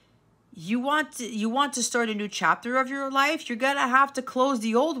Cups, you want to start a new chapter of your life. You're going to have to close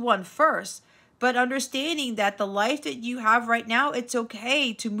the old one first. But understanding that the life that you have right now, it's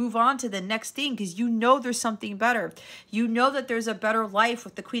okay to move on to the next thing because you know there's something better. You know that there's a better life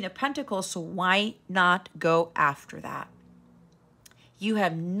with the Queen of Pentacles, so why not go after that? You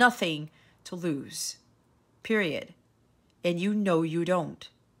have nothing to lose, period. And you know you don't.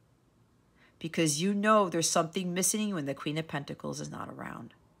 because you know there's something missing when the Queen of Pentacles is not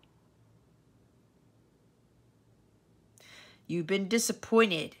around. You've been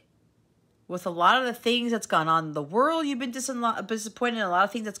disappointed with a lot of the things that's gone on in the world. You've been disappointed in a lot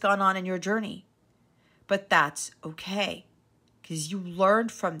of things that's gone on in your journey. But that's okay, because you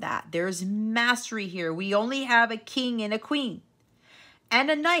learned from that. There's mastery here. We only have a king and a queen and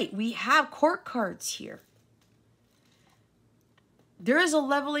a knight. We have court cards here. There is a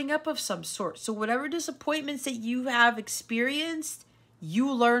leveling up of some sort. So whatever disappointments that you have experienced,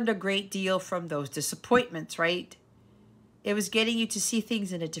 you learned a great deal from those disappointments, right? It was getting you to see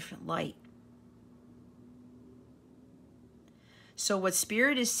things in a different light. So what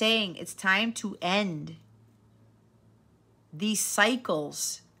Spirit is saying, it's time to end these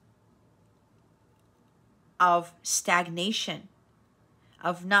cycles of stagnation,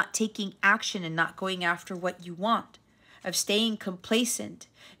 of not taking action and not going after what you want, of staying complacent,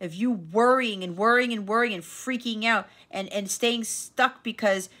 of you worrying and worrying and worrying and freaking out and staying stuck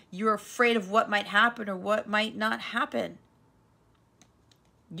because you're afraid of what might happen or what might not happen.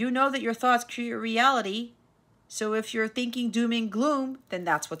 You know that your thoughts create reality. So if you're thinking doom and gloom, then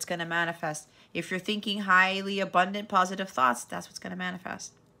that's what's going to manifest. If you're thinking highly abundant, positive thoughts, that's what's going to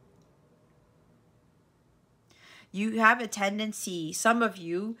manifest. You have a tendency, some of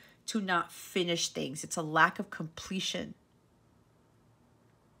you, to not finish things. It's a lack of completion.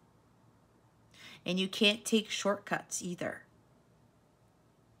 And you can't take shortcuts either.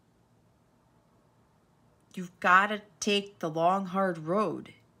 You've got to take the long, hard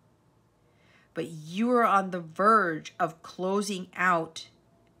road. But you are on the verge of closing out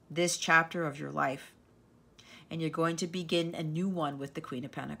this chapter of your life. And you're going to begin a new one with the Queen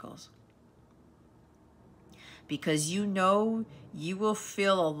of Pentacles. Because you know you will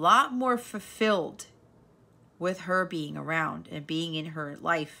feel a lot more fulfilled with her being around and being in her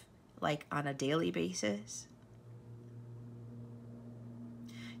life, like on a daily basis.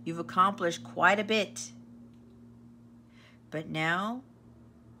 You've accomplished quite a bit. But now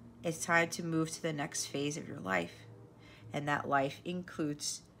it's time to move to the next phase of your life. And that life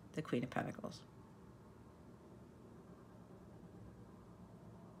includes the Queen of Pentacles.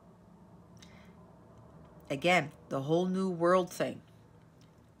 Again, the whole new world thing.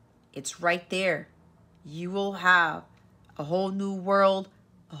 It's right there. You will have a whole new world,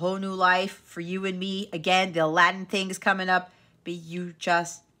 a whole new life for you and me. Again, the Aladdin thing is coming up, but you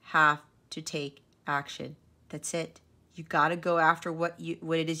just have to take action. That's it. You got to go after what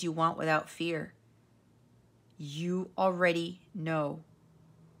it is you want without fear. You already know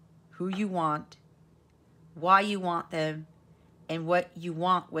who you want, why you want them, and what you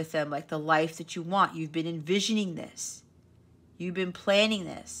want with them, like the life that you want. You've been envisioning this. You've been planning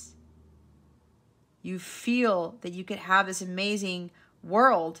this. You feel that you could have this amazing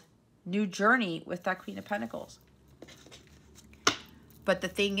world, new journey with that Queen of Pentacles. But the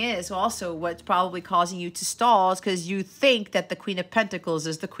thing is also what's probably causing you to stall is because you think that the Queen of Pentacles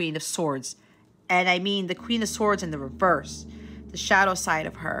is the Queen of Swords. And I mean the Queen of Swords in the reverse, the shadow side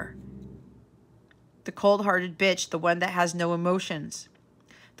of her. The cold-hearted bitch, the one that has no emotions.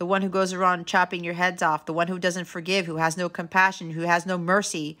 The one who goes around chopping your heads off. The one who doesn't forgive, who has no compassion, who has no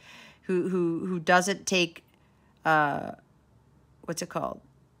mercy, who doesn't take, what's it called?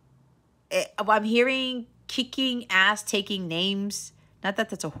 I'm hearing kicking ass, taking names. Not that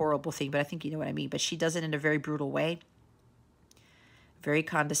that's a horrible thing, but I think you know what I mean. But she does it in a very brutal way. Very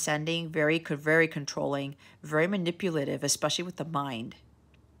condescending, very controlling, very manipulative, especially with the mind.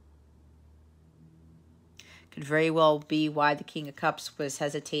 Could very well be why the King of Cups was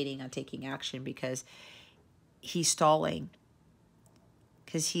hesitating on taking action, because he's stalling.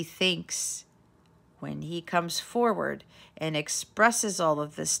 Because he thinks when he comes forward and expresses all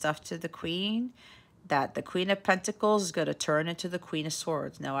of this stuff to the Queen, that the Queen of Pentacles is going to turn into the Queen of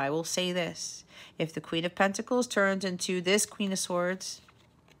Swords. Now, I will say this. If the Queen of Pentacles turns into this Queen of Swords,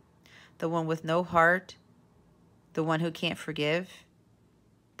 the one with no heart, the one who can't forgive,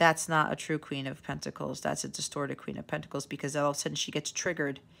 that's not a true Queen of Pentacles. That's a distorted Queen of Pentacles, because all of a sudden she gets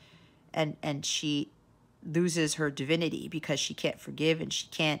triggered and she loses her divinity because she can't forgive and she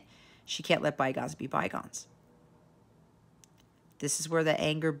can't let bygones be bygones. This is where the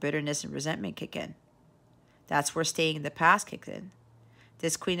anger, bitterness, and resentment kick in. That's where staying in the past kicks in.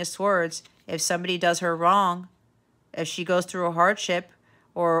 This Queen of Swords, if somebody does her wrong, if she goes through a hardship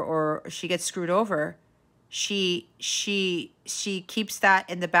or she gets screwed over, she keeps that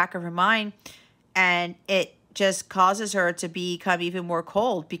in the back of her mind, and it just causes her to become even more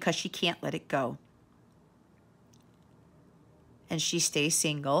cold because she can't let it go. And she stays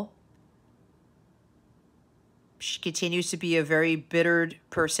single. She continues to be a very bittered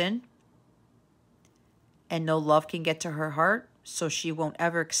person. and no love can get to her heart, so she won't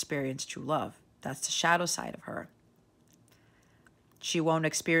ever experience true love. That's the shadow side of her. She won't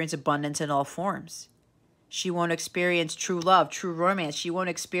experience abundance in all forms. She won't experience true love, true romance. She won't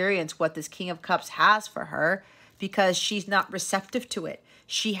experience what this King of Cups has for her because she's not receptive to it.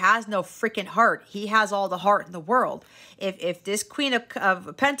 She has no freaking heart. He has all the heart in the world. If this Queen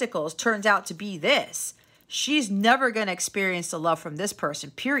of Pentacles turns out to be this, she's never going to experience the love from this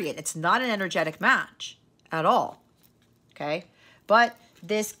person, period. It's not an energetic match at all, okay? But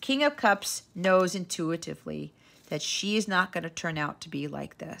this King of Cups knows intuitively that she is not going to turn out to be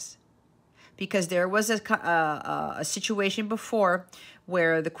like this. Because there was a situation before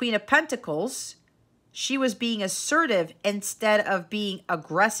where the Queen of Pentacles, she was being assertive instead of being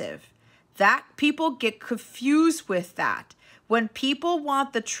aggressive. That people get confused with that. When people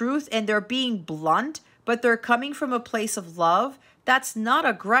want the truth and they're being blunt, but they're coming from a place of love, that's not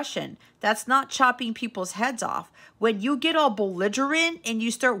aggression. That's not chopping people's heads off. When you get all belligerent and you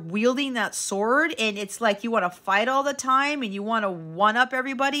start wielding that sword and it's like you want to fight all the time and you want to one-up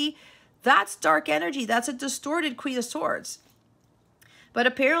everybody, that's dark energy. That's a distorted Queen of Swords. But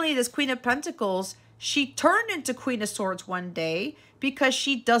apparently this Queen of Pentacles, she turned into Queen of Swords one day because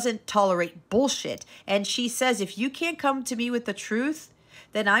she doesn't tolerate bullshit. And she says, if you can't come to me with the truth,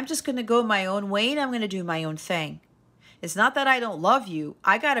 then I'm just going to go my own way and I'm going to do my own thing. It's not that I don't love you.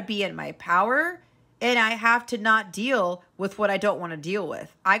 I got to be in my power and I have to not deal with what I don't want to deal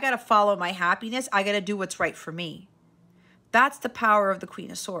with. I got to follow my happiness. I got to do what's right for me. That's the power of the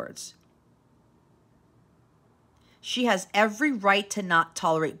Queen of Swords. She has every right to not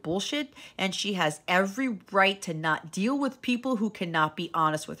tolerate bullshit, and she has every right to not deal with people who cannot be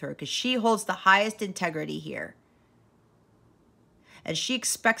honest with her because she holds the highest integrity here. And she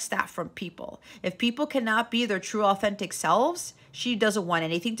expects that from people. If people cannot be their true authentic selves, she doesn't want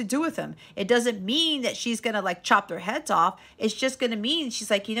anything to do with them. It doesn't mean that she's going to like chop their heads off. It's just going to mean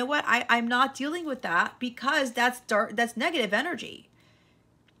she's like, you know what? I'm not dealing with that because that's dark, that's negative energy.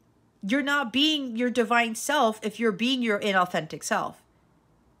 You're not being your divine self if you're being your inauthentic self.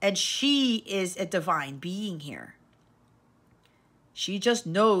 And she is a divine being here. She just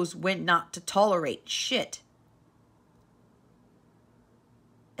knows when not to tolerate shit.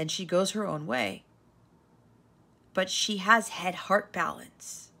 And she goes her own way. But she has head-heart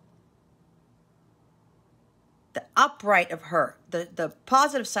balance. The upright of her, the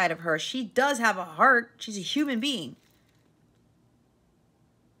positive side of her, she does have a heart. She's a human being.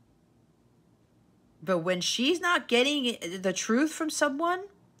 But when she's not getting the truth from someone,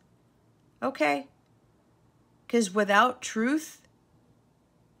 okay. Because without truth,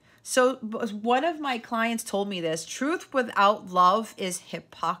 so one of my clients told me this, truth without love is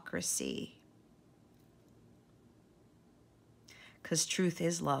hypocrisy. Because truth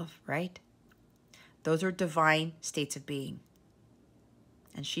is love, right? Those are divine states of being.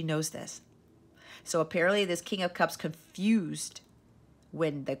 And she knows this. So apparently this King of Cups confused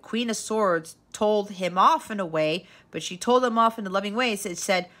when the Queen of Swords told him off in a way, but she told him off in a loving way. It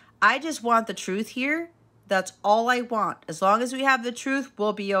said, I just want the truth here. That's all I want. As long as we have the truth,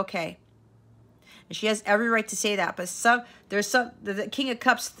 we'll be okay. And she has every right to say that. But the King of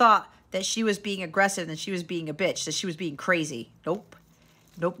Cups thought that she was being aggressive and she was being a bitch, that she was being crazy. Nope.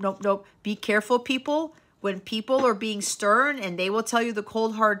 Nope, nope, nope. Be careful, people. When people are being stern and they will tell you the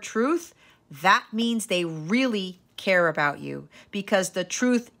cold, hard truth, that means they really care about you, because the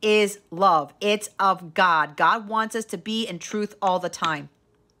truth is love. It's of God. God wants us to be in truth all the time.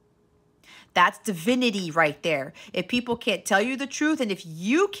 That's divinity right there. If people can't tell you the truth, and if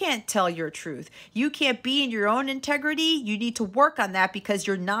you can't tell your truth, you can't be in your own integrity, you need to work on that because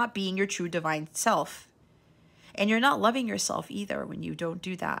you're not being your true divine self. And you're not loving yourself either when you don't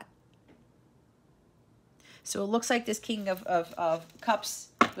do that. So it looks like this King of Cups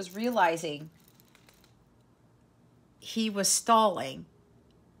was realizing he was stalling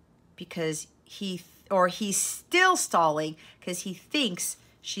because he's still stalling because he thinks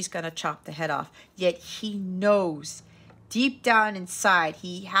she's going to chop the head off. Yet he knows deep down inside,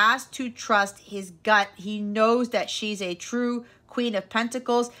 he has to trust his gut. He knows that she's a true Queen of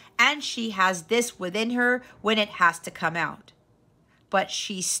Pentacles and she has this within her when it has to come out. But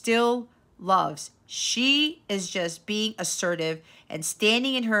she still loves. She is just being assertive and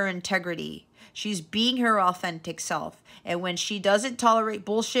standing in her integrity. She's being her authentic self. And when she doesn't tolerate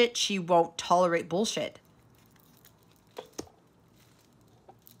bullshit, she won't tolerate bullshit.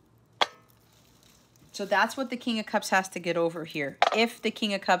 So that's what the King of Cups has to get over here, if the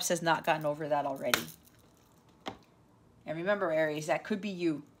King of Cups has not gotten over that already. And remember, Aries, that could be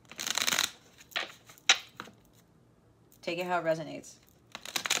you. Take it how it resonates.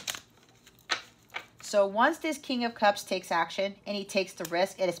 So once this King of Cups takes action and he takes the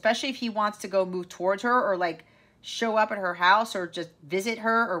risk, and especially if he wants to go move towards her or like show up at her house or just visit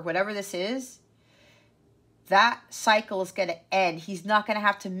her or whatever this is, that cycle is going to end. He's not going to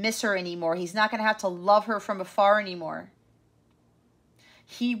have to miss her anymore. He's not going to have to love her from afar anymore.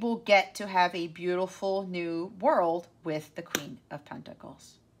 He will get to have a beautiful new world with the Queen of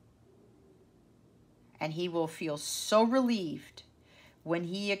Pentacles. And he will feel so relieved when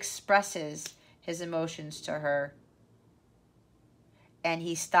he expresses his emotions to her. And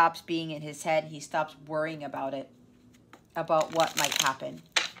he stops being in his head. He stops worrying about it, about what might happen.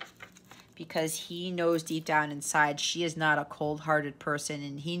 Because he knows deep down inside she is not a cold-hearted person.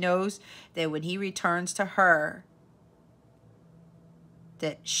 And he knows that when he returns to her,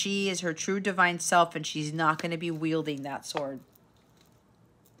 that she is her true divine self and she's not going to be wielding that sword.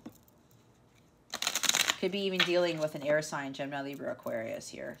 Could be even dealing with an air sign, Gemini, Libra, Aquarius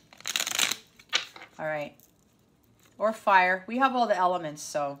here. All right. Or fire. We have all the elements,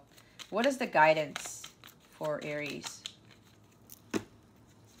 so what is the guidance for Aries?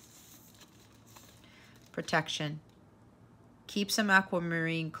 Protection. Keep some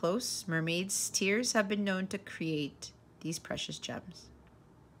aquamarine close. Mermaids' tears have been known to create these precious gems.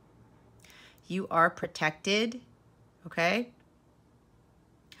 You are protected, okay?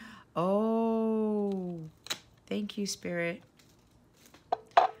 Oh, thank you, Spirit.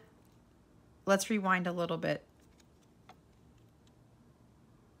 Let's rewind a little bit.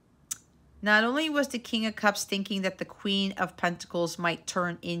 Not only was the King of Cups thinking that the Queen of Pentacles might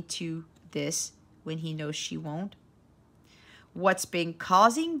turn into this when he knows she won't, what's been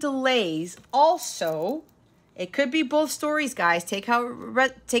causing delays also... It could be both stories, guys. Take it how it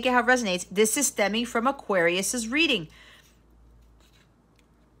resonates. This is stemming from Aquarius's reading.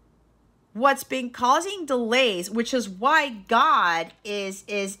 What's been causing delays, which is why God is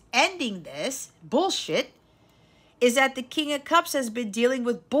ending this bullshit, is that the King of Cups has been dealing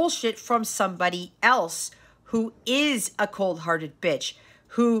with bullshit from somebody else who is a cold-hearted bitch,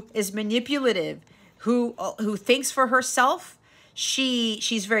 who is manipulative, who thinks for herself.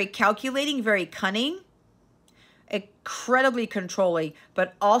 She's very calculating, very cunning, incredibly controlling,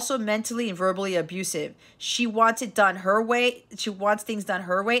 but also mentally and verbally abusive. She wants it done her way. She wants things done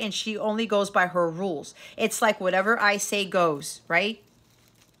her way, and she only goes by her rules. It's like whatever I say goes, right?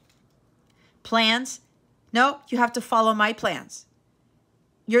 Plans? No, you have to follow my plans.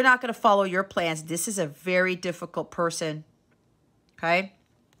 You're not going to follow your plans. This is a very difficult person, okay?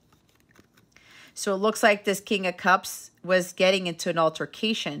 So it looks like this King of Cups was getting into an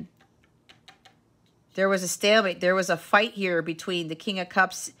altercation. There was a stalemate. There was a fight here between the King of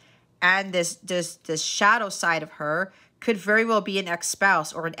Cups and this shadow side of her. Could very well be an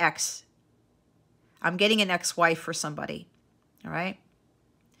ex-spouse or an ex. I'm getting an ex-wife for somebody. All right?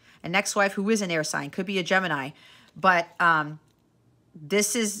 An ex-wife who is an air sign. Could be a Gemini. But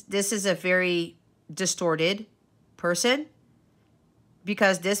this is a very distorted person,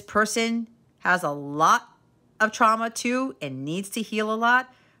 because this person has a lot of trauma too and needs to heal a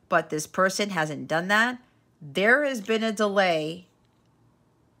lot. But this person hasn't done that. There has been a delay,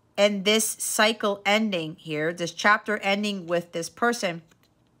 and this cycle ending here, this chapter ending with this person,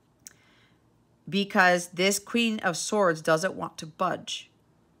 because this Queen of Swords doesn't want to budge.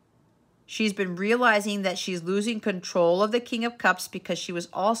 She's been realizing that she's losing control of the King of Cups because she was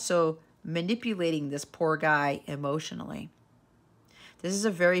also manipulating this poor guy emotionally. This is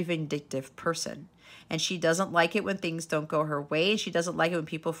a very vindictive person. And she doesn't like it when things don't go her way. She doesn't like it when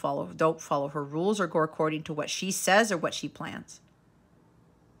people don't follow her rules or go according to what she says or what she plans.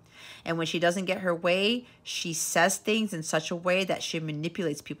 And when she doesn't get her way, she says things in such a way that she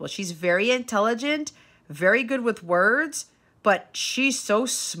manipulates people. She's very intelligent, very good with words, but she's so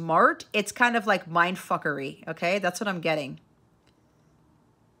smart, it's kind of like mindfuckery, okay? That's what I'm getting.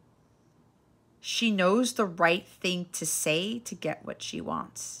 She knows the right thing to say to get what she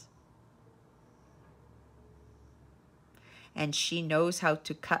wants. And she knows how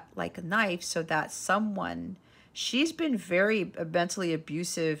to cut like a knife so that someone... She's been very mentally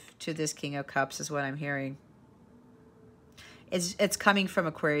abusive to this King of Cups is what I'm hearing. It's coming from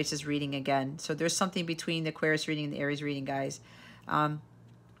Aquarius's reading again. So there's something between the Aquarius reading and the Aries reading, guys.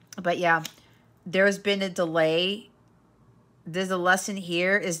 But yeah, there's been a delay. There's a lesson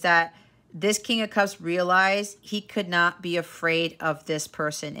here is that this King of Cups realized he could not be afraid of this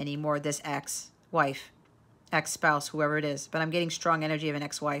person anymore, this ex-wife. Ex-spouse, whoever it is. But I'm getting strong energy of an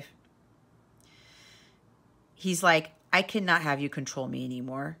ex-wife. He's like, I cannot have you control me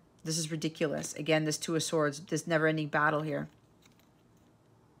anymore. This is ridiculous. Again, this Two of Swords, this never-ending battle here.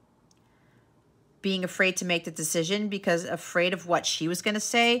 Being afraid to make the decision because afraid of what she was going to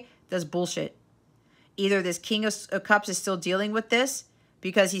say, that's bullshit. Either this King of Cups is still dealing with this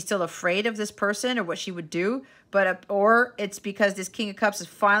because he's still afraid of this person or what she would do, but or it's because this King of Cups is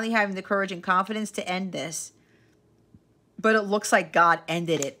finally having the courage and confidence to end this. But it looks like God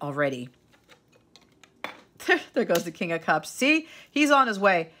ended it already. There goes the King of Cups. See, he's on his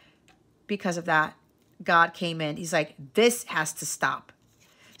way. Because of that, God came in. He's like, this has to stop.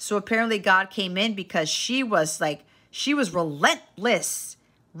 So apparently God came in because she was relentless.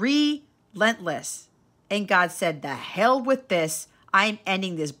 Relentless. And God said, the hell with this. I'm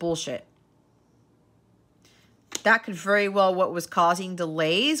ending this bullshit. That could very well what was causing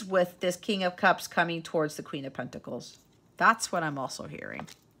delays with this King of Cups coming towards the Queen of Pentacles. That's what I'm also hearing.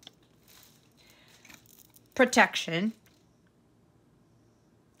 Protection.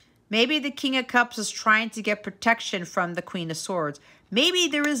 Maybe the King of Cups is trying to get protection from the Queen of Swords. Maybe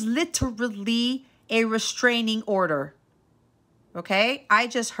there is literally a restraining order. Okay? I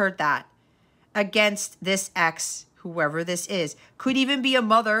just heard that. Against this ex, whoever this is. Could even be a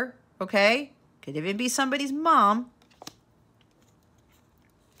mother. Okay? Could even be somebody's mom.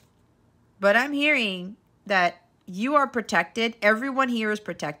 But I'm hearing that you are protected. Everyone here is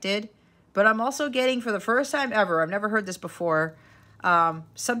protected. But I'm also getting, for the first time ever, I've never heard this before,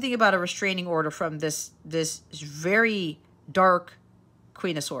 something about a restraining order from this very dark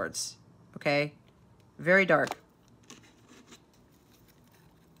Queen of Swords. Okay? Very dark.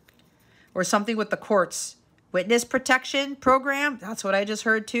 Or something with the courts. Witness protection program. That's what I just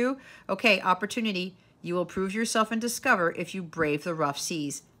heard too. Okay, opportunity. You will prove yourself and discover if you brave the rough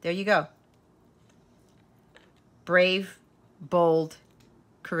seas. There you go. Brave, bold,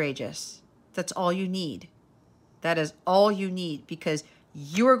 courageous. That's all you need. That is all you need, because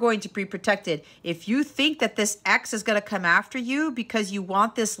you are going to be protected. If you think that this ex is going to come after you because you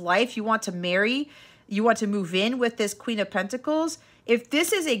want this life, you want to marry, you want to move in with this Queen of Pentacles, if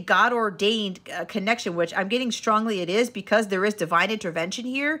this is a God-ordained connection, which I'm getting strongly it is, because there is divine intervention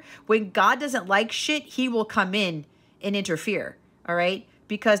here, when God doesn't like shit, he will come in and interfere, all right?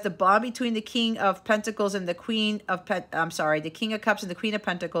 Because the bond between the King of Pentacles and the Queen of, the King of Cups and the Queen of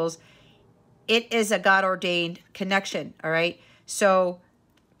Pentacles, it is a God-ordained connection, all right? So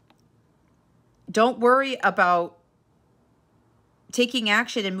don't worry about taking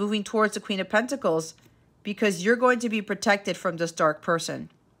action and moving towards the Queen of Pentacles, because you're going to be protected from this dark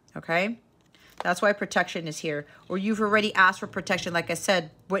person, okay? That's why protection is here. Or you've already asked for protection, like I said,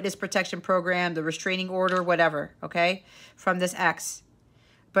 witness protection program, the restraining order, whatever, okay? From this ex.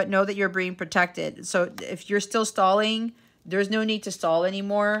 But know that you're being protected. So if you're still stalling, there's no need to stall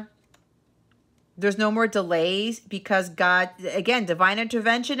anymore. There's no more delays, because God, again, divine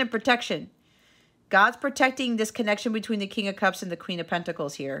intervention and protection. God's protecting this connection between the King of Cups and the Queen of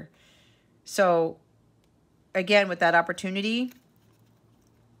Pentacles here. So, again, with that opportunity,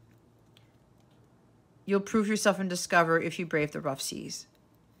 you'll prove yourself and discover if you brave the rough seas.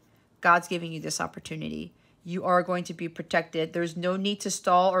 God's giving you this opportunity. You are going to be protected. There's no need to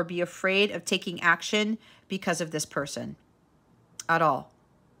stall or be afraid of taking action because of this person at all.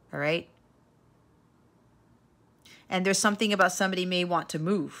 All right? And there's something about somebody may want to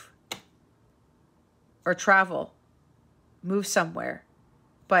move or travel, move somewhere.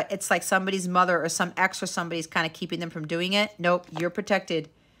 But it's like somebody's mother or some ex or somebody's kind of keeping them from doing it. Nope, you're protected.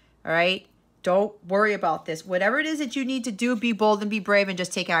 All right? Don't worry about this. Whatever it is that you need to do, be bold and be brave and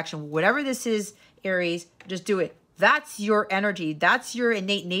just take action. Whatever this is, Aries, just do it. That's your energy. That's your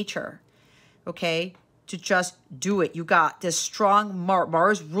innate nature. Okay? To just do it. You got this strong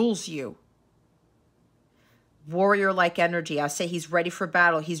Mars rules you. Warrior-like energy. I say he's ready for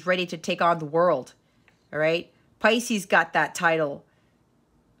battle. He's ready to take on the world. All right? Pisces got that title.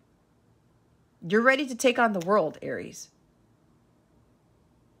 You're ready to take on the world, Aries.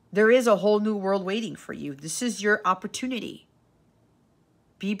 There is a whole new world waiting for you. This is your opportunity.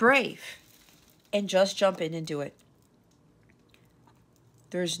 Be brave and just jump in and do it.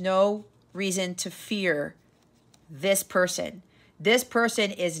 There's no reason to fear this person. This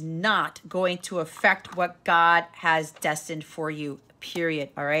person is not going to affect what God has destined for you, period,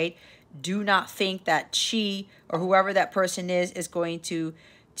 all right? Do not think that she or whoever that person is going to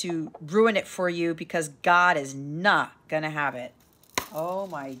ruin it for you, because God is not going to have it. Oh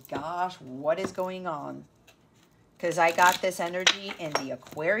my gosh, what is going on? Because I got this energy in the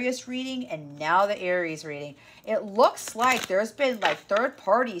Aquarius reading and now the Aries reading. It looks like there's been like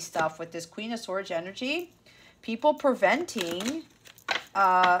third-party stuff with this Queen of Swords energy. People preventing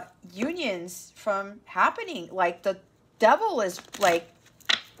unions from happening. Like the devil is like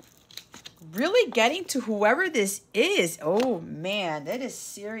really getting to whoever this is. Oh man, that is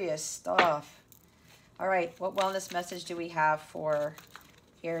serious stuff. All right, what wellness message do we have for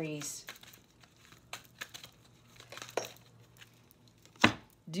Aries?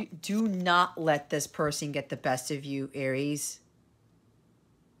 Do not let this person get the best of you, Aries.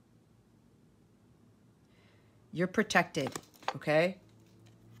 You're protected, okay?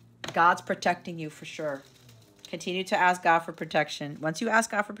 God's protecting you for sure. Continue to ask God for protection. Once you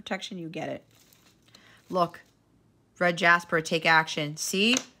ask God for protection, you get it. Look, red jasper, take action.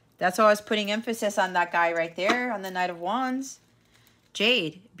 See? That's why I was putting emphasis on that guy right there on the Knight of Wands.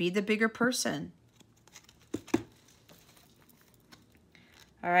 Jade, be the bigger person.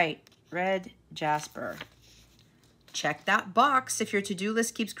 All right, red jasper. Check that box. If your to-do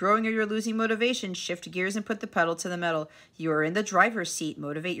list keeps growing or you're losing motivation, shift gears and put the pedal to the metal. You are in the driver's seat.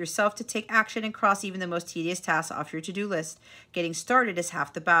 Motivate yourself to take action and cross even the most tedious tasks off your to-do list. Getting started is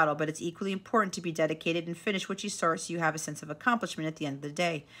half the battle, but it's equally important to be dedicated and finish what you start so you have a sense of accomplishment at the end of the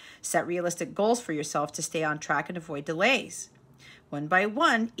day. Set realistic goals for yourself to stay on track and avoid delays. One by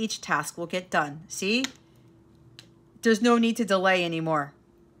one, each task will get done. See? There's no need to delay anymore.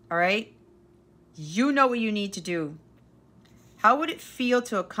 All right? You know what you need to do. How would it feel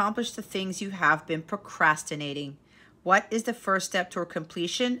to accomplish the things you have been procrastinating? What is the first step toward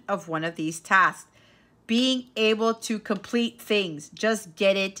completion of one of these tasks? Being able to complete things. Just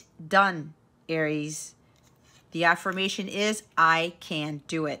get it done, Aries. The affirmation is, I can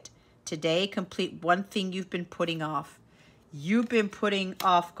do it. Today, complete one thing you've been putting off. You've been putting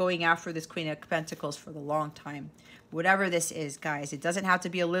off going after this Queen of Pentacles for a long time. Whatever this is, guys, it doesn't have to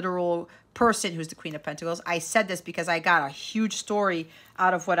be a literal person who's the Queen of Pentacles. I said this because I got a huge story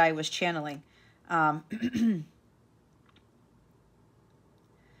out of what I was channeling. It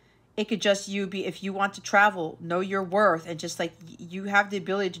could just be, if you want to travel, know your worth, and just like you have the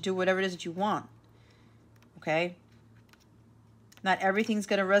ability to do whatever it is that you want. Okay? Not everything's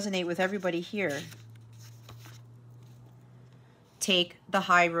going to resonate with everybody here. Take the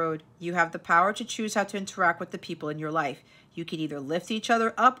high road. You have the power to choose how to interact with the people in your life. You can either lift each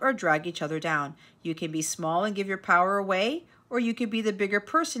other up or drag each other down. You can be small and give your power away, or you can be the bigger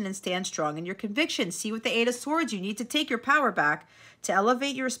person and stand strong in your convictions. See, with the Eight of Swords, you need to take your power back. To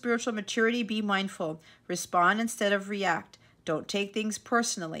elevate your spiritual maturity, be mindful. Respond instead of react. Don't take things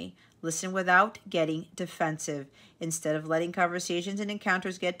personally. Listen without getting defensive. Instead of letting conversations and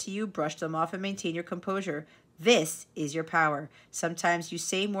encounters get to you, brush them off and maintain your composure. This is your power. Sometimes you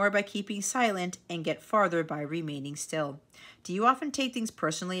say more by keeping silent and get farther by remaining still. Do you often take things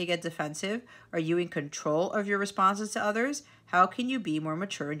personally and get defensive? Are you in control of your responses to others? How can you be more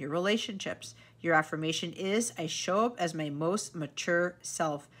mature in your relationships? Your affirmation is, I show up as my most mature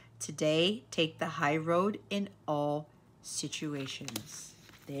self. Today, take the high road in all situations.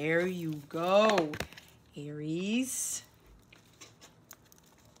 There you go, Aries.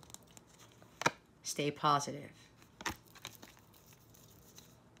 Stay positive.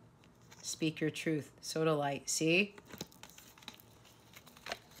 Speak your truth. Soda light. See?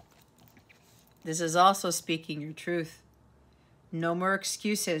 This is also speaking your truth. No more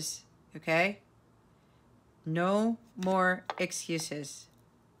excuses. Okay? No more excuses.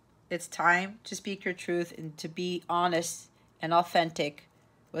 It's time to speak your truth and to be honest and authentic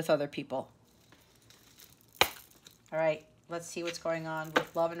with other people. All right. Let's see what's going on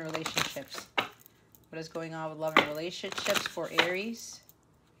with love and relationships. What is going on with love and relationships for Aries?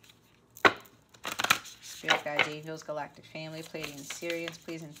 Spirit guides, angels, galactic family, Pleiadian, Sirians,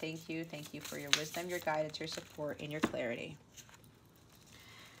 please and thank you. Thank you for your wisdom, your guidance, your support, and your clarity.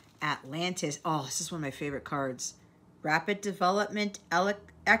 Atlantis. Oh, this is one of my favorite cards. Rapid development,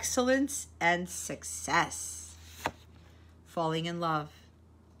 excellence, and success. Falling in love.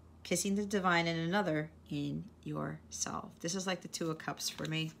 Kissing the divine in another, in yourself. This is like the Two of Cups for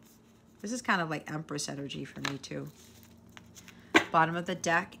me. This is kind of like Empress energy for me too. Bottom of the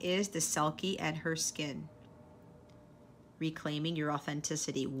deck is the Selkie and her skin. Reclaiming your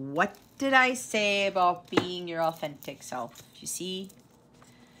authenticity. What did I say about being your authentic self? You see?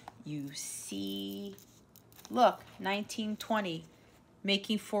 You see? Look, 1920.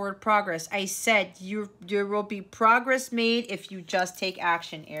 Making forward progress. I said there will be progress made if you just take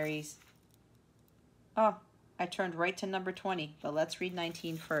action, Aries. Oh, I turned right to number 20, but let's read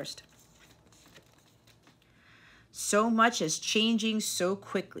 19 first. So much is changing so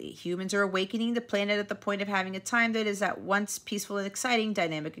quickly. Humans are awakening the planet at the point of having a time that is at once peaceful and exciting,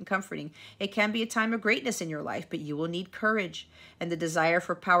 dynamic and comforting. It can be a time of greatness in your life, but you will need courage. And the desire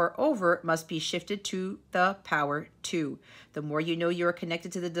for power over must be shifted to the power to. The more you know you are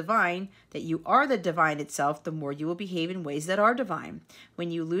connected to the divine, that you are the divine itself, the more you will behave in ways that are divine.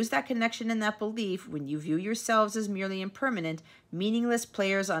 When you lose that connection and that belief, when you view yourselves as merely impermanent, meaningless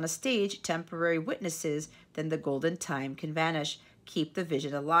players on a stage, temporary witnesses, then the golden time can vanish. Keep the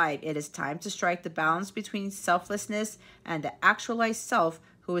vision alive. It is time to strike the balance between selflessness and the actualized self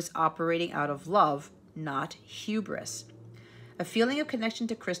who is operating out of love, not hubris. A feeling of connection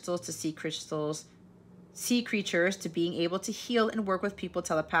to crystals, to sea creatures, to being able to heal and work with people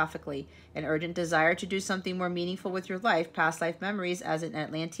telepathically, an urgent desire to do something more meaningful with your life, past life memories as an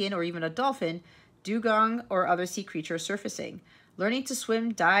Atlantean or even a dolphin, dugong or other sea creature surfacing, learning to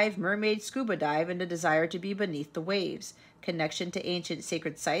swim, dive, mermaid, scuba dive, and a desire to be beneath the waves, connection to ancient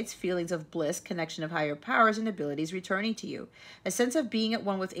sacred sites, feelings of bliss, connection of higher powers and abilities returning to you, a sense of being at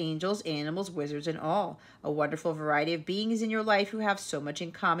one with angels, animals, wizards, and all, a wonderful variety of beings in your life who have so much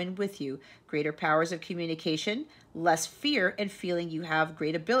in common with you, greater powers of communication, less fear, and feeling you have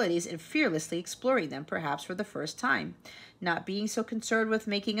great abilities and fearlessly exploring them, perhaps for the first time, not being so concerned with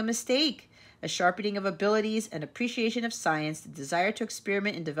making a mistake, a sharpening of abilities, an appreciation of science, the desire to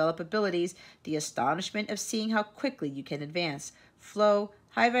experiment and develop abilities, the astonishment of seeing how quickly you can advance. Flow,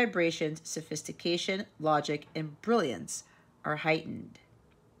 high vibrations, sophistication, logic, and brilliance are heightened.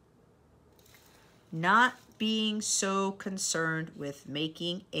 Not being so concerned with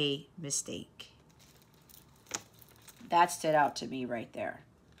making a mistake. That stood out to me right there.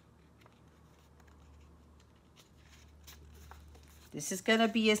 This is going to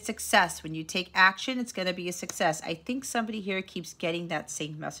be a success. When you take action, it's going to be a success. I think somebody here keeps getting that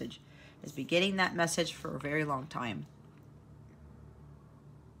same message. Has been getting that message for a very long time.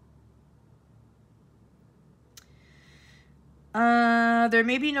 There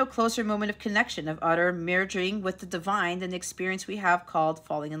may be no closer moment of connection, of utter merging with the divine than the experience we have called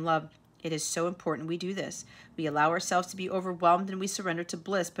falling in love. It is so important we do this. We allow ourselves to be overwhelmed and we surrender to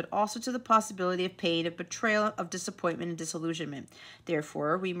bliss, but also to the possibility of pain, of betrayal, of disappointment, and disillusionment.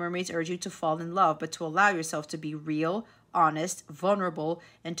 Therefore, we mermaids urge you to fall in love, but to allow yourself to be real, honest, vulnerable,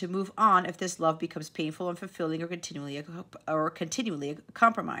 and to move on if this love becomes painful, unfulfilling, or continually a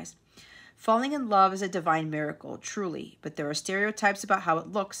compromise. Falling in love is a divine miracle, truly, but there are stereotypes about how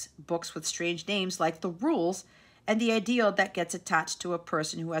it looks, books with strange names like The Rules, and the ideal that gets attached to a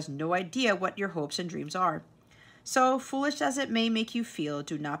person who has no idea what your hopes and dreams are. So, foolish as it may make you feel,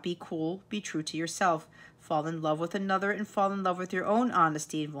 do not be cool, be true to yourself. Fall in love with another and fall in love with your own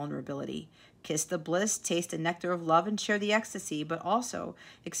honesty and vulnerability. Kiss the bliss, taste the nectar of love, and share the ecstasy, but also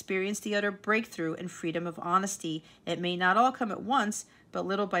experience the utter breakthrough and freedom of honesty. It may not all come at once, but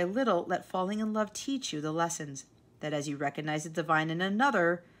little by little, let falling in love teach you the lessons, that as you recognize the divine in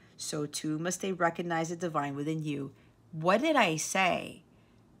another, so too must they recognize the divine within you. What did I say?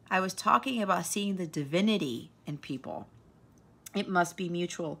 I was talking about seeing the divinity in people. It must be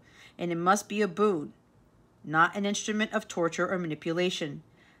mutual, and it must be a boon, not an instrument of torture or manipulation.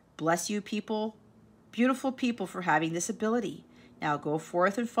 Bless you people, beautiful people, for having this ability. Now go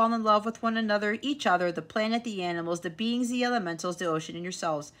forth and fall in love with one another, each other, the planet, the animals, the beings, the elementals, the ocean, and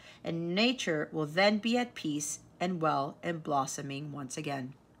yourselves. And nature will then be at peace and well and blossoming once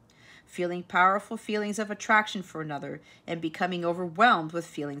again. Feeling powerful feelings of attraction for another and becoming overwhelmed with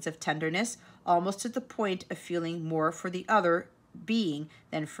feelings of tenderness, almost to the point of feeling more for the other being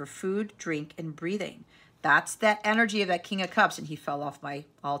than for food, drink, and breathing. That's that energy of that King of Cups, and he fell off my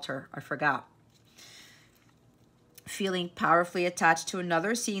altar. I forgot. Feeling powerfully attached to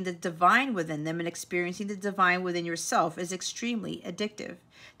another, seeing the divine within them, and experiencing the divine within yourself is extremely addictive.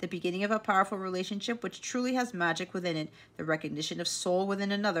 The beginning of a powerful relationship which truly has magic within it, the recognition of soul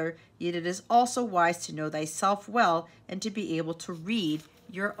within another, yet it is also wise to know thyself well and to be able to read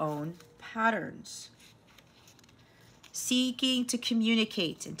your own patterns. Seeking to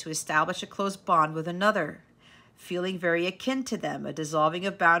communicate and to establish a close bond with another. Feeling very akin to them, a dissolving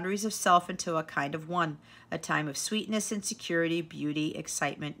of boundaries of self into a kind of one, a time of sweetness and security, beauty,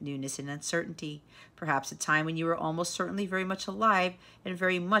 excitement, newness, and uncertainty. Perhaps a time when you are almost certainly very much alive and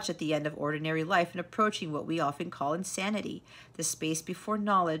very much at the end of ordinary life and approaching what we often call insanity, the space before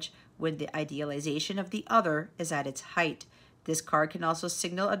knowledge, when the idealization of the other is at its height. This card can also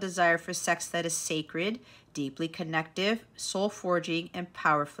signal a desire for sex that is sacred, deeply connective, soul-forging, and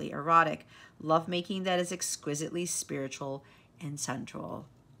powerfully erotic. Lovemaking that is exquisitely spiritual and sensual.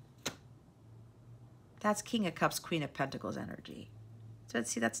 That's King of Cups, Queen of Pentacles energy. So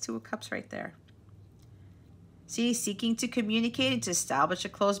see, that's Two of Cups right there. See, seeking to communicate and to establish a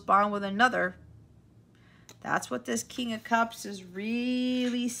close bond with another. That's what this King of Cups is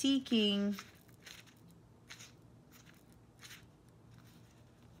really seeking.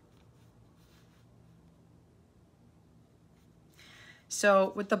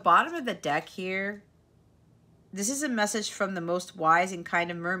 So with the bottom of the deck here, this is a message from the most wise and kind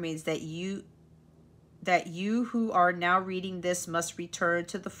of mermaids that you who are now reading this must return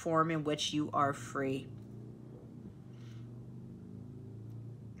to the form in which you are free.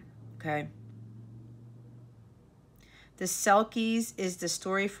 Okay. The Selkies is the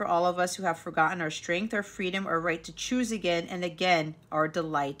story for all of us who have forgotten our strength, our freedom, our right to choose again and again, our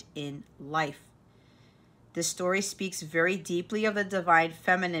delight in life. This story speaks very deeply of the divine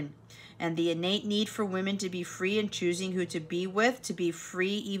feminine and the innate need for women to be free in choosing who to be with, to be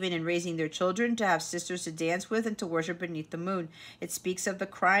free even in raising their children, to have sisters to dance with, and to worship beneath the moon. It speaks of the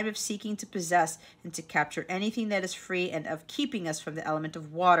crime of seeking to possess and to capture anything that is free, and of keeping us from the element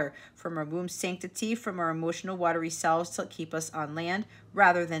of water, from our womb's sanctity, from our emotional watery selves, to keep us on land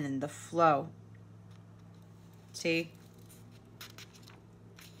rather than in the flow. See?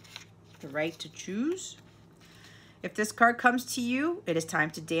 The right to choose. If this card comes to you, it is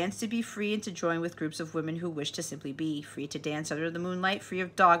time to dance, to be free, and to join with groups of women who wish to simply be free to dance under the moonlight, free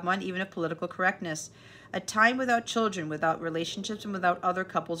of dogma and even of political correctness. A time without children, without relationships, and without other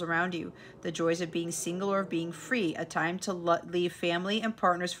couples around you. The joys of being single or of being free. A time to leave family and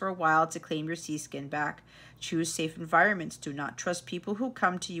partners for a while, to claim your sea skin back. Choose safe environments. Do not trust people who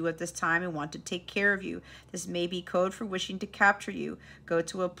come to you at this time and want to take care of you. This may be code for wishing to capture you. Go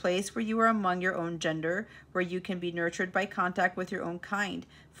to a place where you are among your own gender, where you can be nurtured by contact with your own kind.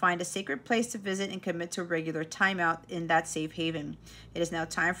 Find a sacred place to visit and commit to a regular timeout in that safe haven. It is now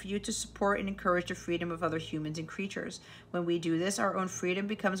time for you to support and encourage the freedom of other humans and creatures. When we do this, our own freedom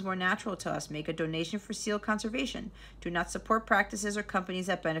becomes more natural to us. Make a donation for seal conservation. Do not support practices or companies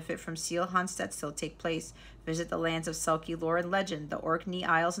that benefit from seal hunts that still take place. Visit the lands of Selkie lore and legend, the Orkney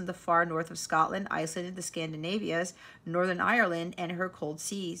Isles in the far north of Scotland, Iceland and the Scandinavias, Northern Ireland and her cold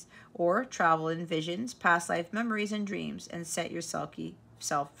seas. Or travel in visions, past life memories, and dreams, and set your Selkie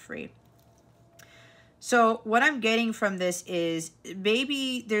self free. So what I'm getting from this is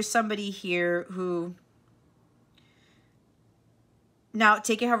maybe there's somebody here who, now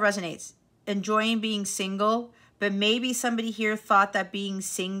take it how it resonates, enjoying being single, but maybe somebody here thought that being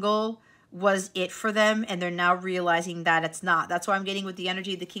single was it for them, and they're now realizing that it's not. That's why I'm getting with the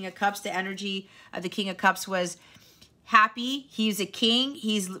energy of the King of Cups. The energy of the King of Cups was happy. He's a king.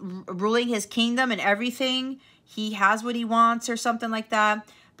 He's ruling his kingdom and everything. He has what he wants or something like that,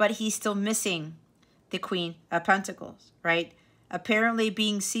 but he's still missing the Queen of Pentacles, right? Apparently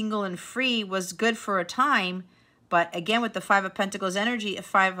being single and free was good for a time, but again, with the Five of Pentacles energy,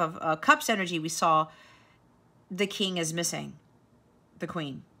 Five of Cups energy, we saw the king is missing the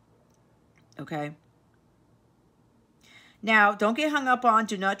queen, okay? Now, don't get hung up on,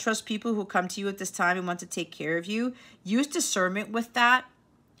 do not trust people who come to you at this time and want to take care of you. Use discernment with that.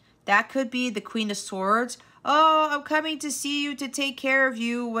 That could be the Queen of Swords. Oh, I'm coming to see you to take care of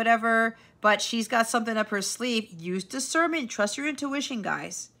you, whatever. But she's got something up her sleeve. Use discernment. Trust your intuition,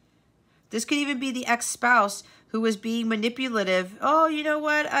 guys. This could even be the ex-spouse who was being manipulative. Oh, you know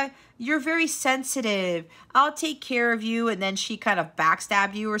what? You're very sensitive. I'll take care of you. And then she kind of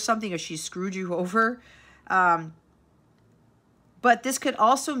backstabbed you or something, or she screwed you over. But this could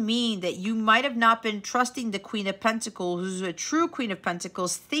also mean that you might have not been trusting the Queen of Pentacles, who's a true Queen of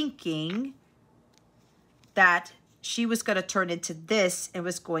Pentacles, thinking that she was going to turn into this and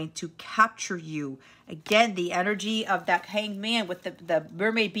was going to capture you. Again, the energy of that Hanged Man with the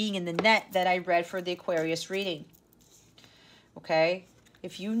mermaid being in the net that I read for the Aquarius reading. Okay?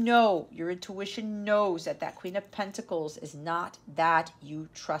 If you know, your intuition knows that that Queen of Pentacles is not that, you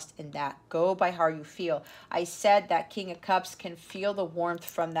trust in that. Go by how you feel. I said that King of Cups can feel the warmth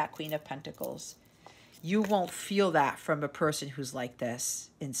from that Queen of Pentacles. You won't feel that from a person who's like this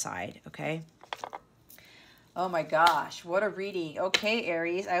inside, okay? Oh my gosh, what a reading. Okay,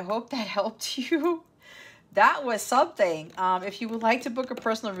 Aries, I hope that helped you. That was something. If you would like to book a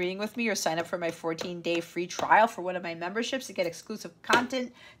personal reading with me or sign up for my 14-day free trial for one of my memberships to get exclusive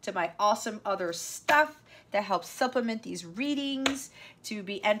content to my awesome other stuff that helps supplement these readings, to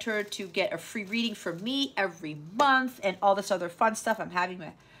be entered to get a free reading from me every month and all this other fun stuff,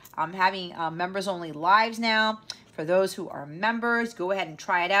 I'm having members only lives now. For those who are members, go ahead and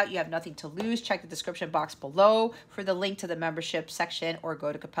try it out. You have nothing to lose. Check the description box below for the link to the membership section, or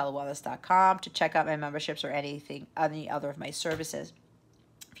go to capellawellness.com to check out my memberships or any other of my services.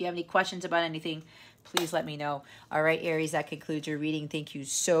 If you have any questions about anything, please let me know. All right, Aries, that concludes your reading. Thank you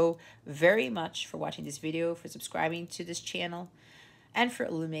so very much for watching this video, for subscribing to this channel, and for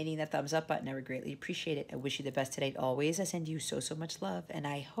illuminating that thumbs up button. I would greatly appreciate it. I wish you the best today always. I send you so much love, and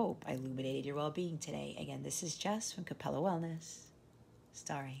I hope I illuminated your well-being today. Again, this is Jess from Capella Wellness,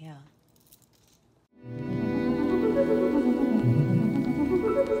 starring out.